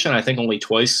the position. I think only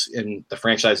twice in the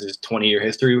franchise's 20-year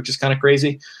history, which is kind of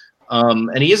crazy.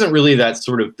 And he isn't really that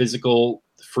sort of physical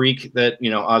freak that,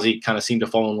 Ozzie kind of seemed to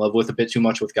fall in love with a bit too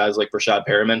much with guys like Rashad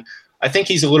Perriman. I think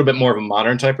he's a little bit more of a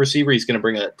modern type receiver. He's going to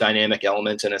bring a dynamic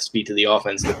element and a speed to the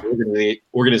offense that the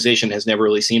organization has never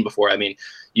really seen before. I mean,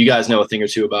 you guys know a thing or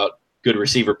two about good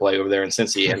receiver play over there in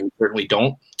Cincy, and we certainly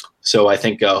don't. So I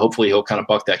think hopefully he'll kind of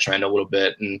buck that trend a little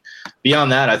bit. And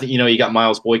beyond that, I think, you got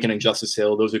Miles Boykin and Justice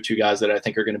Hill. Those are two guys that I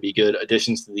think are going to be good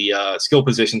additions to the skill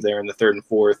positions there in the third and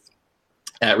fourth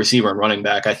at receiver and running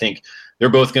back. I think they're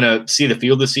both going to see the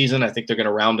field this season. I think they're going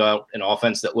to round out an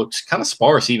offense that looked kind of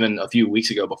sparse even a few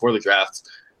weeks ago before the draft.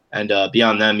 And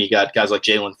beyond them, you got guys like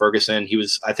Jalen Ferguson. He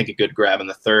was, I think, a good grab in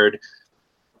the third.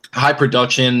 High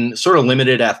production, sort of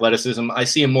limited athleticism. I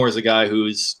see him more as a guy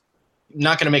who's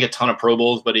not going to make a ton of Pro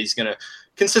Bowls, but he's going to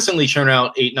consistently churn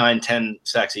out 8, 9, 10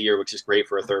 sacks a year, which is great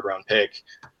for a third-round pick.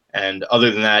 And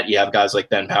other than that, you have guys like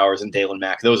Ben Powers and Dalen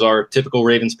Mack. Those are typical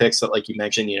Ravens picks that, like you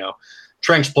mentioned,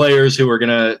 trench players who are going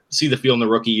to see the field in the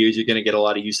rookie years. You're going to get a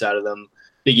lot of use out of them.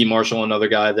 Biggie Marshall, another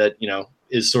guy that,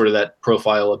 is sort of that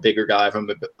profile, a bigger guy from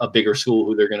a bigger school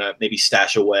who they're going to maybe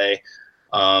stash away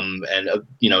and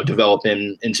develop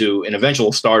into an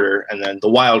eventual starter. And then the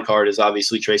wild card is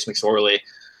obviously Trace McSorley,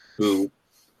 who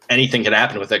anything can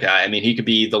happen with that guy. I mean, he could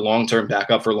be the long-term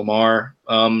backup for Lamar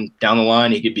down the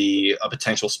line. He could be a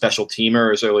potential special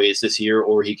teamer as early as this year,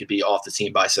 or he could be off the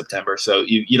team by September. So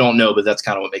you don't know, but that's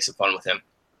kind of what makes it fun with him.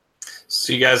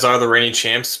 So you guys are the reigning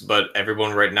champs, but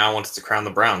everyone right now wants to crown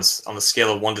the Browns. On the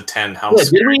scale of 1 to 10, how? Yeah,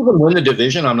 did we even win the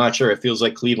division? I'm not sure. It feels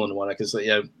like Cleveland won it because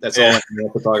that's all I have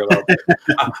to talk about.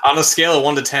 On a scale of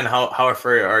 1 to 10, how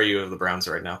afraid are you of the Browns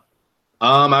right now?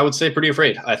 I would say pretty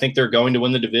afraid. I think they're going to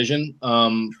win the division.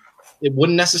 It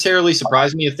wouldn't necessarily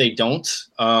surprise me if they don't,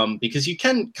 because you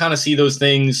can kind of see those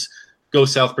things go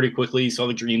south pretty quickly. You saw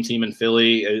the dream team in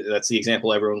Philly. That's the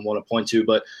example everyone want to point to.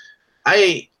 But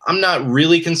I'm not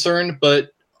really concerned,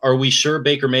 but are we sure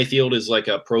Baker Mayfield is like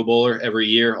a Pro Bowler every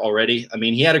year already? I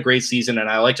mean, he had a great season, and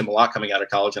I liked him a lot coming out of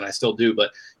college, and I still do.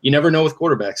 But you never know with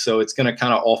quarterbacks, so it's going to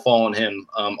kind of all fall on him.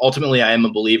 Ultimately, I am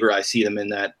a believer. I see them in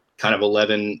that kind of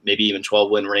 11, maybe even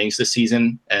 12 win range this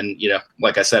season. And,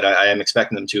 like I said, I am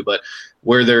expecting them to, but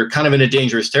where they're kind of in a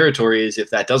dangerous territory is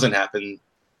if that doesn't happen,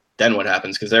 then what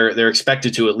happens? Because they're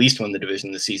expected to at least win the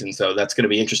division this season. So that's going to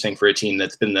be interesting for a team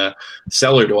that's been the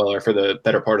cellar dweller for the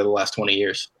better part of the last 20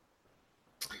 years.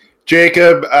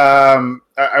 Jacob,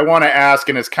 I want to ask,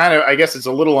 and it's kind of, I guess it's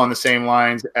a little on the same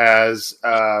lines as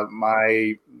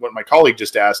what my colleague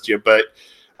just asked you, but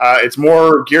it's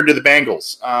more geared to the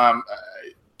Bengals.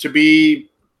 To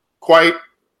be quite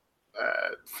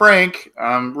frank,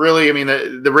 really, I mean,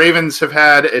 the Ravens have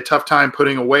had a tough time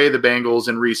putting away the Bengals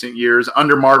in recent years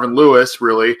under Marvin Lewis,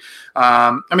 really.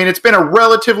 I mean, it's been a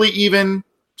relatively even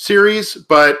series,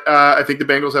 but I think the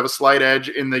Bengals have a slight edge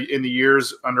in the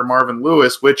years under Marvin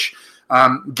Lewis, which,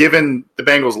 given the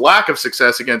Bengals' lack of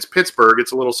success against Pittsburgh,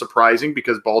 it's a little surprising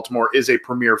because Baltimore is a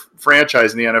premier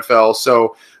franchise in the NFL.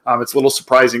 So it's a little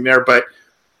surprising there, but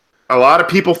a lot of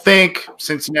people think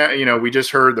Cincinnati, we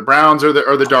just heard the Browns are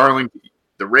the darling.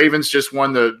 The Ravens just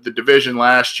won the division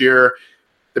last year.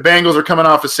 The Bengals are coming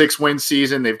off a 6-win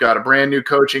season. They've got a brand new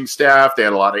coaching staff. They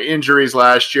had a lot of injuries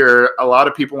last year. A lot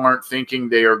of people aren't thinking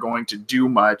they are going to do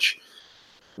much.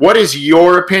 What is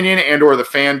your opinion and or the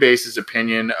fan base's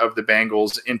opinion of the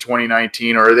Bengals in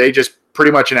 2019? Or are they just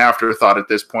pretty much an afterthought at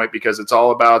this point because it's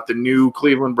all about the new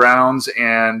Cleveland Browns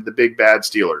and the big bad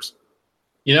Steelers?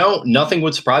 Nothing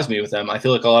would surprise me with them. I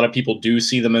feel like a lot of people do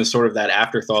see them as sort of that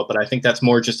afterthought, but I think that's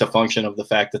more just a function of the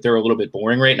fact that they're a little bit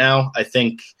boring right now. I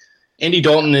think Andy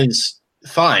Dalton is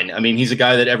fine. I mean, he's a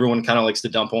guy that everyone kind of likes to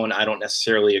dump on. I don't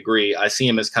necessarily agree. I see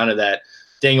him as kind of that.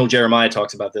 Daniel Jeremiah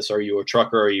talks about this. Are you a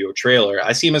trucker? Or are you a trailer?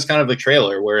 I see him as kind of a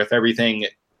trailer where if everything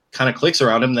kind of clicks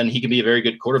around him, then he can be a very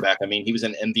good quarterback. I mean, he was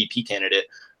an MVP candidate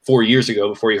 4 years ago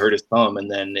before he hurt his thumb.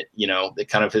 And then, it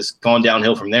kind of has gone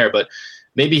downhill from there. But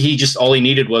maybe all he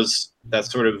needed was that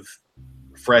sort of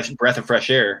fresh breath of fresh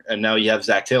air. And now you have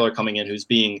Zach Taylor coming in who's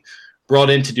being brought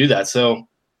in to do that. So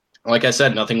like I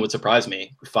said, nothing would surprise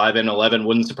me. 5-11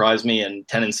 wouldn't surprise me, and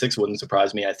 10-6 wouldn't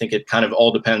surprise me. I think it kind of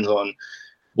all depends on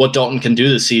what Dalton can do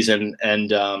this season.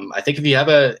 And I think if you have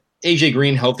a AJ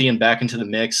Green healthy and back into the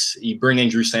mix, you bring in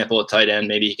Drew Sample at tight end,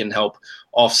 maybe he can help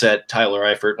offset Tyler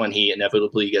Eifert when he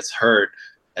inevitably gets hurt.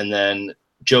 And then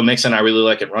Joe Mixon, I really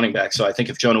like at running back. So I think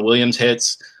if Jonah Williams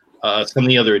hits, some of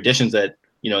the other additions that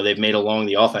they've made along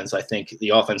the offense, I think the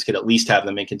offense could at least have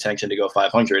them in contention to go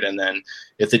 500. And then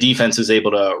if the defense is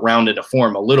able to round into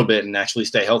form a little bit and actually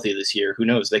stay healthy this year, who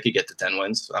knows? They could get to 10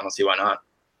 wins. I don't see why not.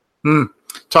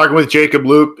 Talking with Jacob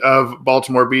Luke of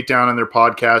Baltimore Beatdown and their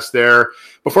podcast there.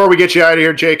 Before we get you out of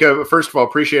here, Jacob, first of all,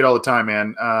 appreciate all the time,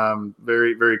 man.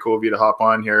 Very, very cool of you to hop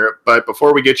on here. But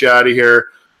before we get you out of here,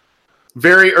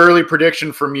 very early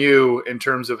prediction from you in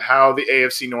terms of how the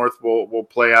AFC North will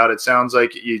play out. It sounds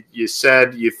like you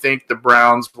said you think the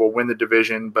Browns will win the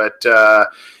division, but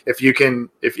if you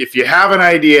have an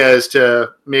idea as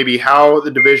to maybe how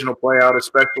the division will play out,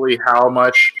 especially how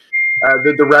much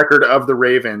the record of the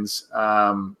Ravens,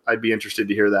 I'd be interested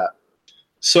to hear that.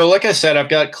 So like I said, I've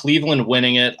got Cleveland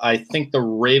winning it. I think the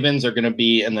Ravens are going to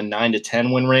be in the 9 to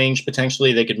 10 win range.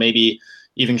 Potentially they could maybe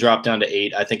even drop down to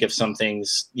 8. I think if some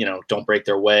things, don't break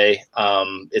their way.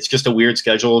 It's just a weird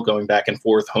schedule going back and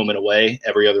forth, home and away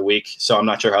every other week. So I'm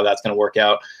not sure how that's going to work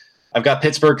out. I've got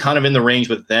Pittsburgh kind of in the range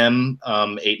with them,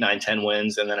 8, 9, 10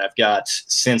 wins. And then I've got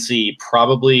Cincy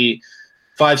probably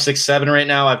 5, 6, 7 right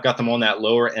now. I've got them on that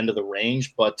lower end of the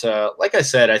range. But like I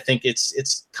said, I think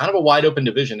it's kind of a wide open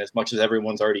division as much as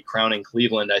everyone's already crowning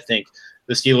Cleveland. I think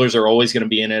the Steelers are always going to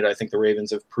be in it. I think the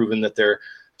Ravens have proven that they're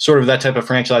sort of that type of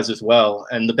franchise as well.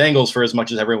 And the Bengals, for as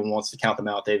much as everyone wants to count them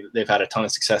out, they've had a ton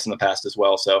of success in the past as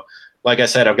well. So like I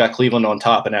said, I've got Cleveland on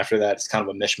top, and after that, it's kind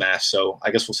of a mishmash. So I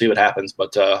guess we'll see what happens,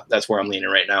 but that's where I'm leaning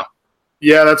right now.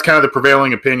 Yeah, that's kind of the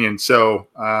prevailing opinion. So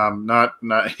not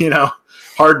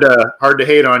hard to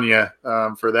hate on you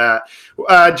for that.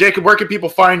 Jacob, where can people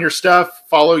find your stuff,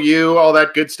 follow you, all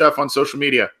that good stuff on social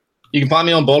media? You can find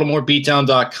me on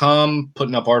BaltimoreBeatdown.com,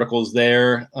 putting up articles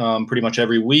there pretty much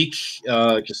every week,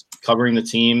 just covering the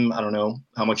team. I don't know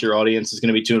how much your audience is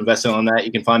going to be too invested on that.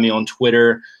 You can find me on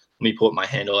Twitter. Let me pull up my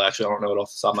handle. Actually, I don't know it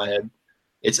off the top of my head.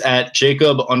 It's at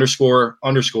Jacob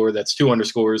 _ that's 2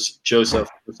 underscores, Joseph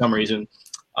for some reason.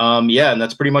 And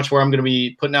that's pretty much where I'm going to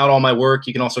be putting out all my work.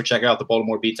 You can also check out the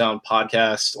Baltimore Beatdown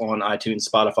podcast on iTunes,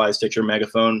 Spotify, Stitcher,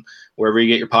 Megaphone, wherever you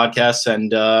get your podcasts.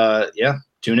 And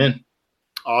tune in.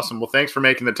 Awesome. Well, thanks for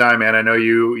making the time, man. I know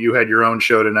you had your own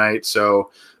show tonight,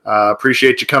 so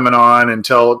appreciate you coming on, and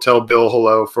tell Bill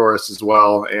hello for us as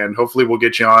well. And hopefully we'll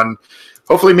get you on,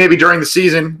 hopefully maybe during the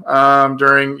season,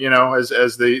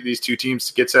 as these two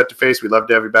teams get set to face. We'd love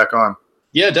to have you back on.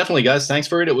 Yeah, definitely, guys. Thanks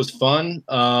for it. It was fun.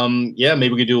 Maybe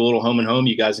we could do a little home and home.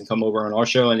 You guys can come over on our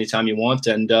show anytime you want.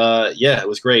 And it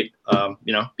was great.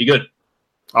 Be good.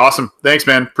 Awesome. Thanks,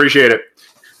 man. Appreciate it.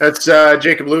 That's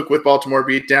Jacob Luke with Baltimore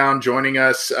Beatdown joining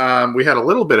us. We had a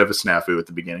little bit of a snafu at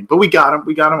the beginning, but we got him.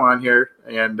 We got him on here,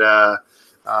 and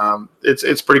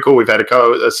it's pretty cool. We've had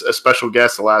a special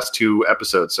guest the last 2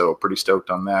 episodes, so pretty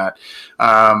stoked on that.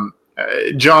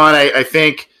 John, I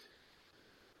think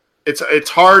it's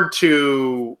hard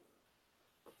to.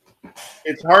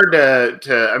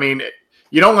 I mean,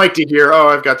 you don't like to hear,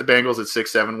 I've got the Bengals at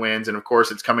 6, 7 wins, and of course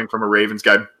it's coming from a Ravens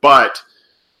guy, but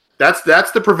that's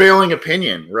the prevailing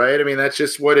opinion, right? I mean, that's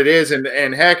just what it is.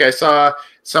 And heck, I saw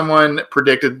someone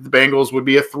predicted the Bengals would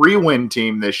be a 3-win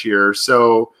team this year.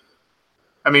 So,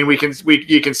 I mean, you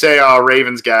can say,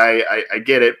 Ravens guy, I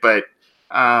get it, but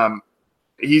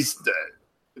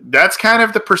that's kind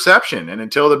of the perception. And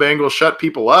until the Bengals shut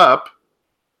people up,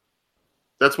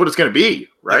 that's what it's going to be,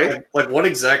 right? Like what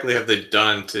exactly have they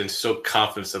done to instill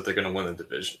confidence that they're going to win the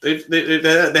division?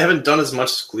 They haven't done as much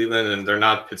as Cleveland, and they're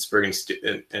not Pittsburgh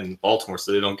and Baltimore,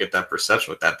 so they don't get that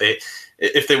perception with that.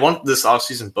 If they want this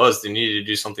offseason buzz, they needed to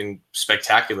do something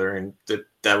spectacular, and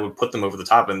that would put them over the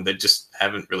top, and they just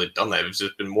haven't really done that. It's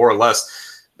just been more or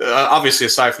less, obviously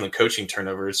aside from the coaching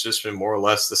turnover, it's just been more or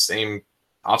less the same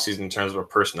offseason in terms of a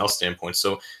personnel standpoint.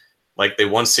 So, like, they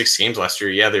won 6 games last year.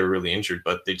 Yeah, they were really injured,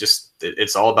 but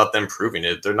it's all about them proving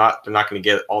it. They're not going to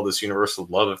get all this universal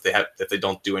love if they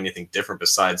don't do anything different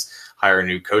besides hire a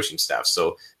new coaching staff.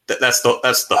 So that's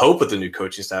the hope with the new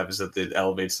coaching staff, is that it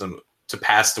elevates them to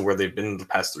pass to where they've been in the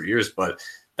past 3 years. But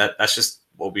that's just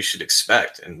what we should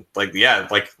expect. And like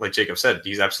Jacob said,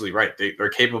 he's absolutely right. They're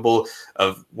capable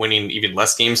of winning even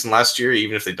less games than last year,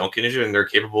 even if they don't get injured, and they're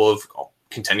capable of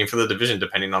contending for the division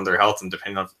depending on their health and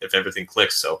depending on if everything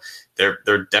clicks. So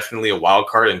they're definitely a wild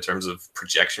card in terms of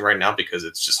projection right now, because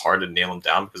it's just hard to nail them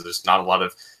down because there's not a lot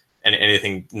of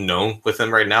anything known with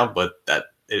them right now. But that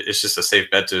it's just a safe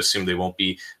bet to assume they won't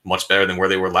be much better than where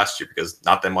they were last year, because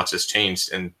not that much has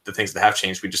changed, and the things that have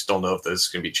changed, we just don't know if this is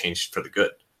going to be changed for the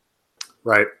good.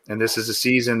 Right. And this is a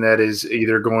season that is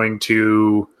either going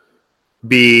to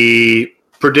be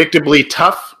predictably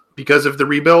tough because of the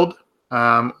rebuild,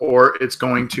 or it's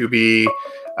going to be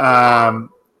one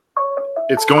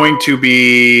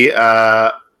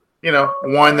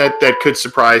that could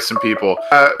surprise some people.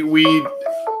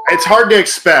 It's hard to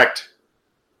expect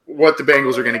what the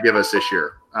Bengals are going to give us this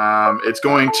year. It's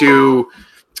going to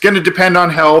depend on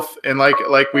health, and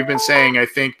like we've been saying, I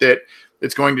think that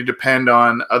It's going to depend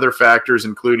on other factors,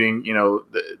 including,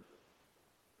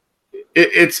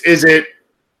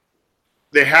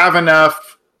 they have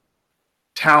enough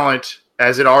talent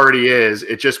as it already is.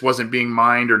 It just wasn't being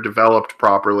mined or developed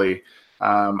properly.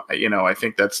 I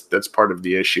think that's part of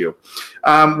the issue.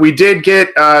 We did get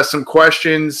some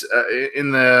questions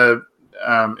in the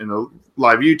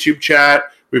live YouTube chat.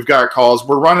 We've got calls.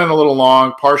 We're running a little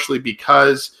long, partially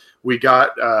because we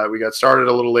got started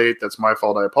a little late. That's my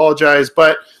fault. I apologize.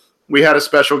 But we had a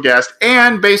special guest,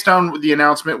 and based on the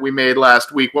announcement we made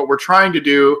last week, what we're trying to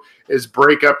do is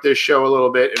break up this show a little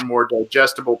bit in more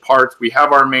digestible parts. We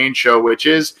have our main show, which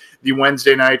is the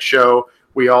Wednesday night show.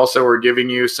 We also are giving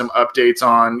you some updates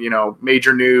on,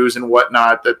 major news and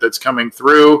whatnot that's coming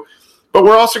through. But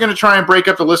we're also going to try and break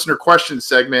up the listener questions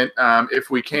segment if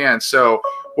we can. So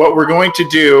what we're going to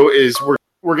do is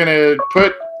we're going to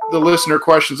put the listener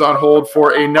questions on hold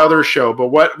for another show. But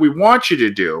what we want you to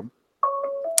do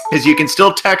is you can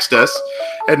still text us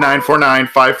at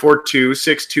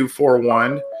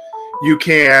 949-542-6241. You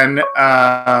can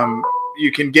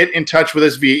get in touch with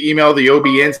us via email,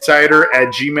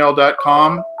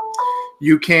 theobinsider@gmail.com.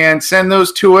 You can send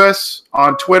those to us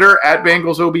on Twitter at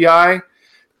BengalsOBI.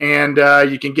 And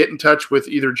you can get in touch with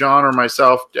either John or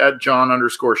myself at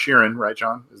John_Sheeran. Right,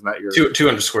 John? Isn't that your... Two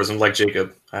underscores. I'm like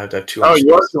Jacob. I have to have two underscores.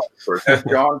 You are two underscores. That's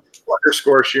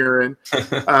John_Sheeran.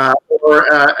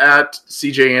 Or at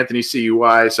CJ Anthony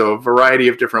CUI. So a variety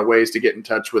of different ways to get in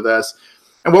touch with us.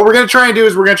 And what we're going to try and do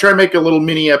is we're going to try and make a little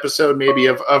mini episode maybe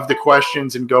of the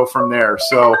questions and go from there.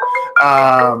 So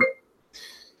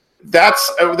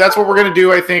that's what we're going to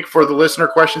do, I think, for the listener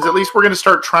questions. At least we're going to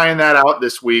start trying that out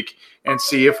this week and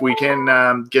see if we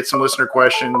can get some listener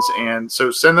questions. And so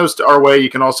send those our way.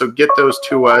 You can also get those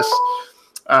to us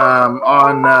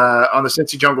on the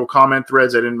Cincy Jungle comment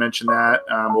threads. I didn't mention that.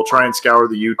 We'll try and scour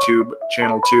the YouTube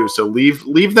channel too. So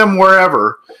leave them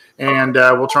wherever. And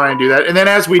we'll try and do that. And then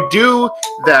as we do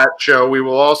that show, we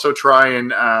will also try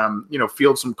and,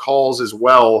 field some calls as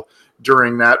well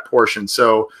during that portion.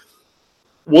 So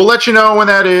we'll let you know when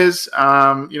that is.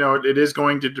 It is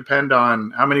going to depend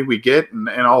on how many we get and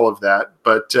all of that.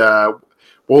 But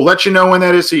we'll let you know when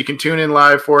that is so you can tune in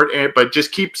live for it. But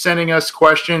just keep sending us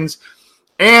questions.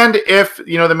 And if,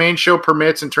 the main show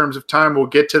permits in terms of time, we'll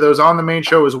get to those on the main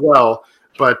show as well.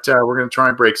 But we're going to try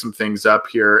and break some things up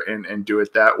here and do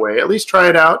it that way. At least try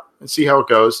it out and see how it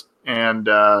goes. And,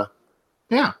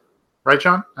 yeah. Right,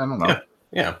 John? I don't know.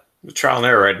 Yeah. The trial and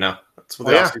error right now. That's what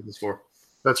the off-season is for.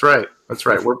 That's right.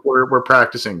 We're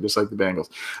practicing just like the Bengals.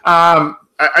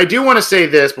 I do want to say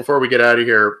this before we get out of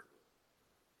here.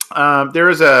 There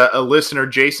is a listener,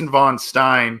 Jason Von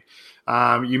Stein.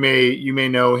 You may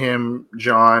know him,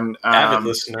 John. Avid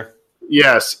listener.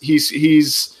 Yes,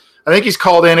 he's. I think he's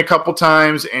called in a couple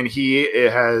times, and he's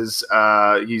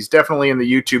definitely in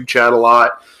the YouTube chat a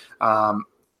lot.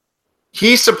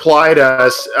 He supplied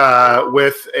us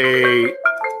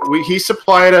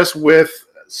with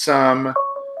some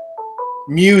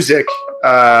music.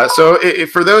 So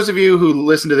for those of you who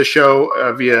listen to the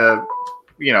show via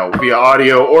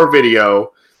audio or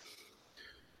video,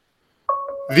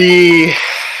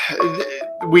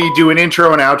 we do an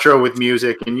intro and outro with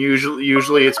music, and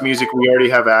usually it's music we already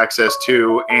have access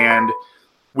to, and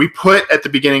we put at the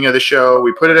beginning of the show,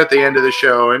 we put it at the end of the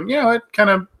show, and it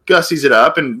kind of gussies it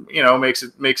up and makes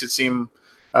it seem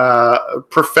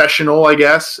professional, I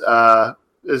guess,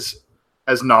 as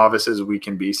novice as we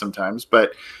can be sometimes.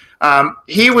 But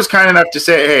he was kind enough to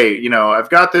say, hey,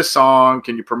 I've got this song,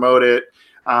 can you promote it?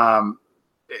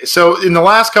 So in the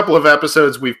last couple of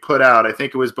episodes we've put out, I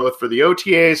think it was both for the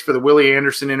OTAs, for the Willie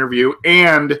Anderson interview,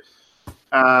 and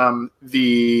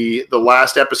the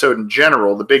last episode in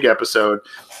general, the big episode,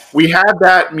 we had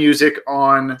that music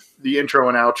on the intro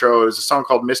and outro. It was a song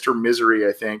called Mr. Misery,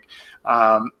 I think.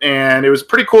 And it was a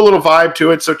pretty cool little vibe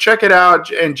to it. So check it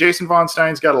out. And Jason Von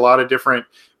Stein's got a lot of different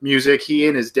music. He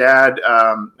and his dad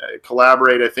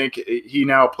collaborate. I think he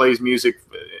now plays music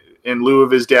in lieu of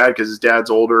his dad because his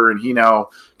dad's older and he now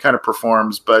kind of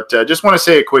performs. But just want to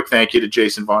say a quick thank you to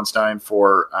Jason Von Stein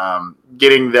for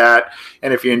getting that.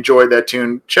 And if you enjoyed that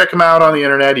tune, check him out on the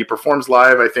internet. He performs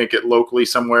live, I think, locally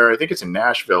somewhere. I think it's in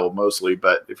Nashville mostly,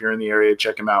 but if you're in the area,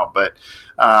 check him out. But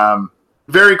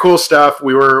very cool stuff.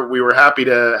 We were happy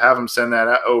to have him send that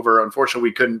over. Unfortunately,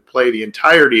 we couldn't play the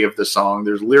entirety of the song.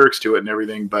 There's lyrics to it and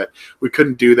everything, but we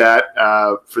couldn't do that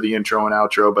for the intro and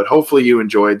outro. But hopefully you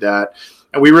enjoyed that.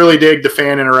 And we really dig the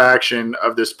fan interaction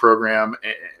of this program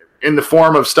in the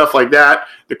form of stuff like that,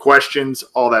 the questions,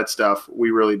 all that stuff.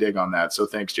 We really dig on that. So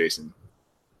thanks, Jason.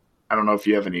 I don't know if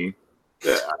you have any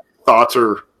thoughts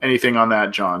or anything on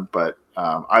that, John, but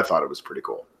I thought it was pretty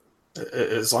cool.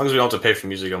 As long as we don't have to pay for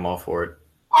music, I'm all for it.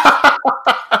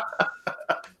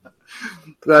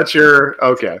 That's your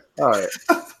okay. All right.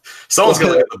 Someone's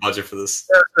gonna get the budget for this.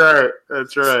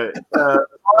 That's right.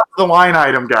 The line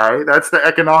item guy. That's the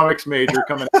economics major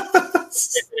coming out.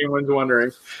 If anyone's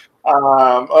wondering.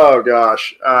 Oh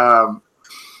gosh.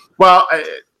 Well,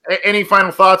 any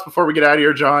final thoughts before we get out of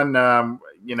here, John?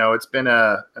 It's been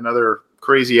another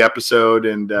crazy episode,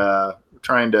 and we're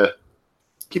trying to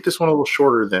keep this one a little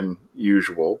shorter than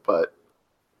usual, but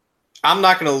I'm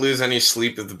not going to lose any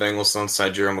sleep if the Bengals don't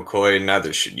sign Gerald McCoy.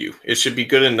 Neither should you. It should be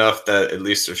good enough that at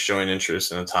least they're showing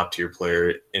interest in a top-tier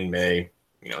player in May,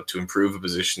 to improve a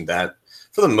position that,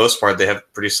 for the most part, they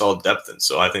have pretty solid depth in.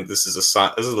 So I think this is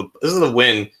a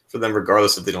win for them,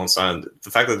 regardless if they don't sign.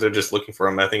 The fact that they're just looking for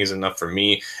him, I think, is enough for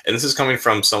me. And this is coming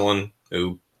from someone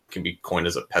who can be coined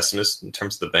as a pessimist in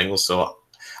terms of the Bengals. So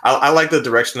I like the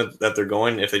direction that they're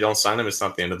going. If they don't sign him, it's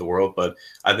not the end of the world. But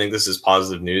I think this is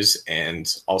positive news.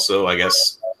 And also, I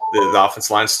guess the offensive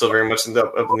line is still very much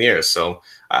up in the air. So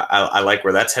I like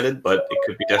where that's headed, but it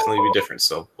could definitely be different.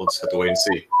 So we'll just have to wait and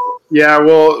see. Yeah,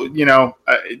 well,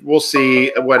 we'll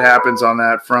see what happens on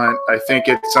that front. I think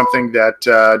it's something that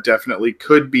definitely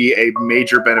could be a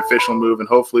major beneficial move, and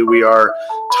hopefully we are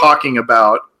talking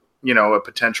about a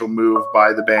potential move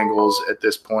by the Bengals at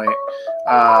this point.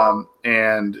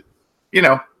 And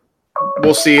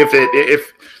we'll see if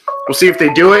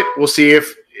they do it. We'll see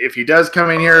if he does come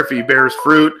in here, if he bears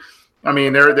fruit. I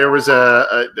mean, there was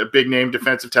a big name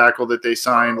defensive tackle that they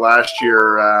signed last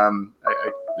year.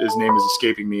 His name is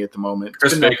escaping me at the moment.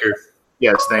 Chris Baker.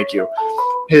 Yes, thank you.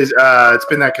 It's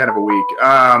been that kind of a week.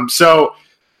 So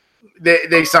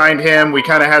they signed him. We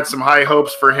kind of had some high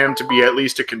hopes for him to be at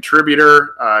least a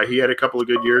contributor. He had a couple of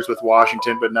good years with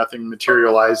Washington, but nothing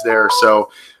materialized there. So,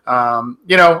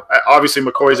 obviously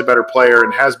McCoy's a better player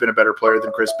and has been a better player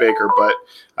than Chris Baker. But,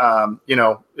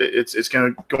 it's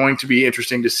going to be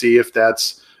interesting to see if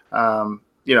that's,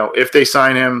 if they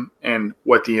sign him and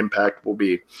what the impact will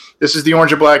be. This is the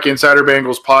Orange and Black Insider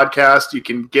Bengals podcast. You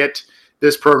can get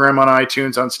this program on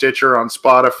iTunes, on Stitcher, on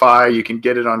Spotify. You can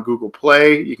get it on Google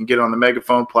Play. You can get it on the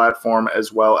Megaphone platform,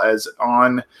 as well as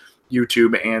on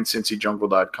YouTube and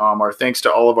CincyJungle.com. Our thanks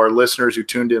to all of our listeners who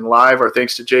tuned in live. Our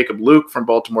thanks to Jacob Luke from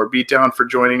Baltimore Beatdown for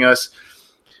joining us.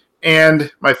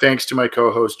 And my thanks to my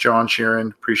co-host, John Sheeran.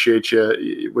 Appreciate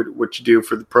you, what you do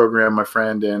for the program, my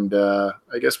friend. And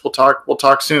I guess we'll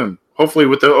talk soon. Hopefully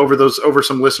over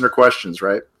some listener questions,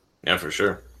 right? Yeah, for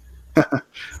sure.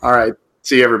 All right.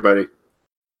 See you, everybody.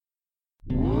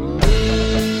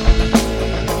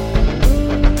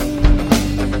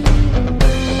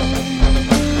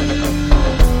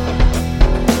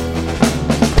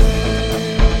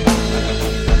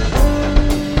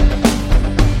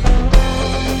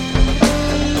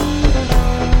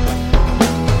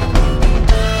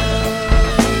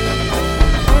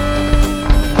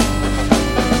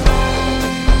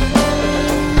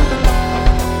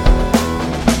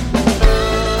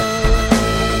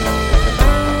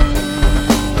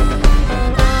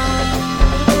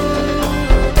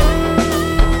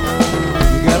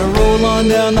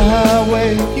 Down the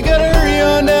highway, you gotta hurry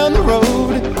on down the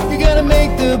road. You gotta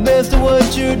make the best of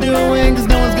what you're doing, cause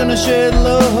no one's gonna share the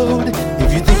load.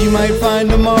 If you think you might find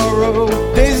tomorrow,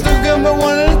 days still come but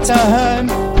one at a time.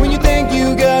 When you think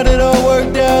you got it all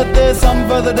worked out, there's something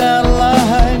further down the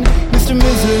line. Mr.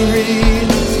 Misery,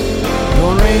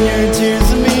 don't rain your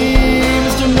tears on me.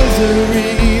 Mr.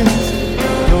 Misery,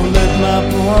 don't let my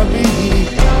poor heart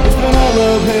beat. It's been all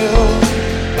uphill,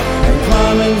 and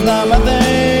climbing's not my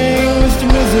thing.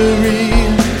 Misery,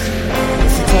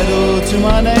 it's the title to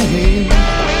my name.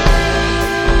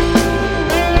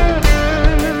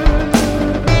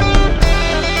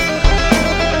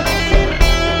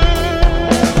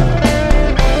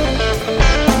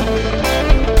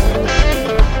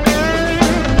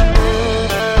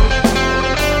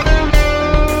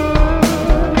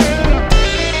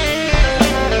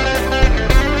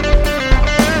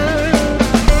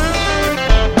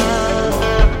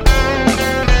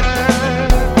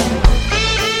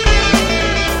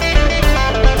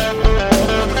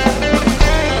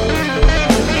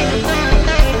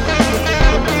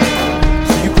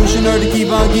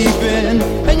 Keeping,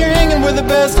 and you're hanging where the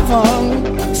best have hung.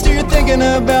 Still you're thinking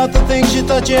about the things you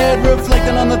thought you had,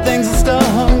 reflecting on the things that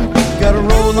stung. Gotta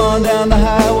roll on down the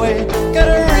highway,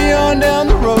 gotta hurry on down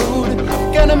the road.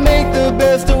 Gotta make the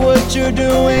best of what you're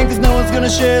doing, cause no one's gonna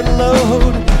share the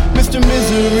load. Mr.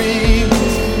 Misery,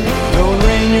 don't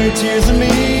rain your tears on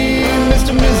me.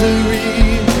 Mr.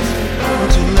 Misery,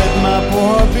 won't you let my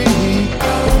poor heart beat.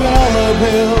 It's been all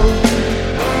uphill,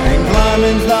 and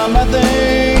climbing's not my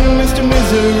thing. Mr.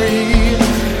 Misery,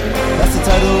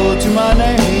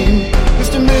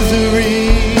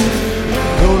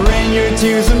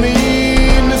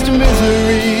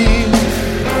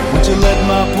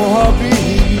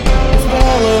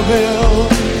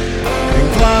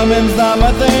 Living's not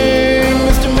my thing,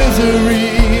 Mr.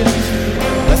 Misery.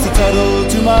 That's the title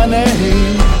to my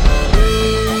name.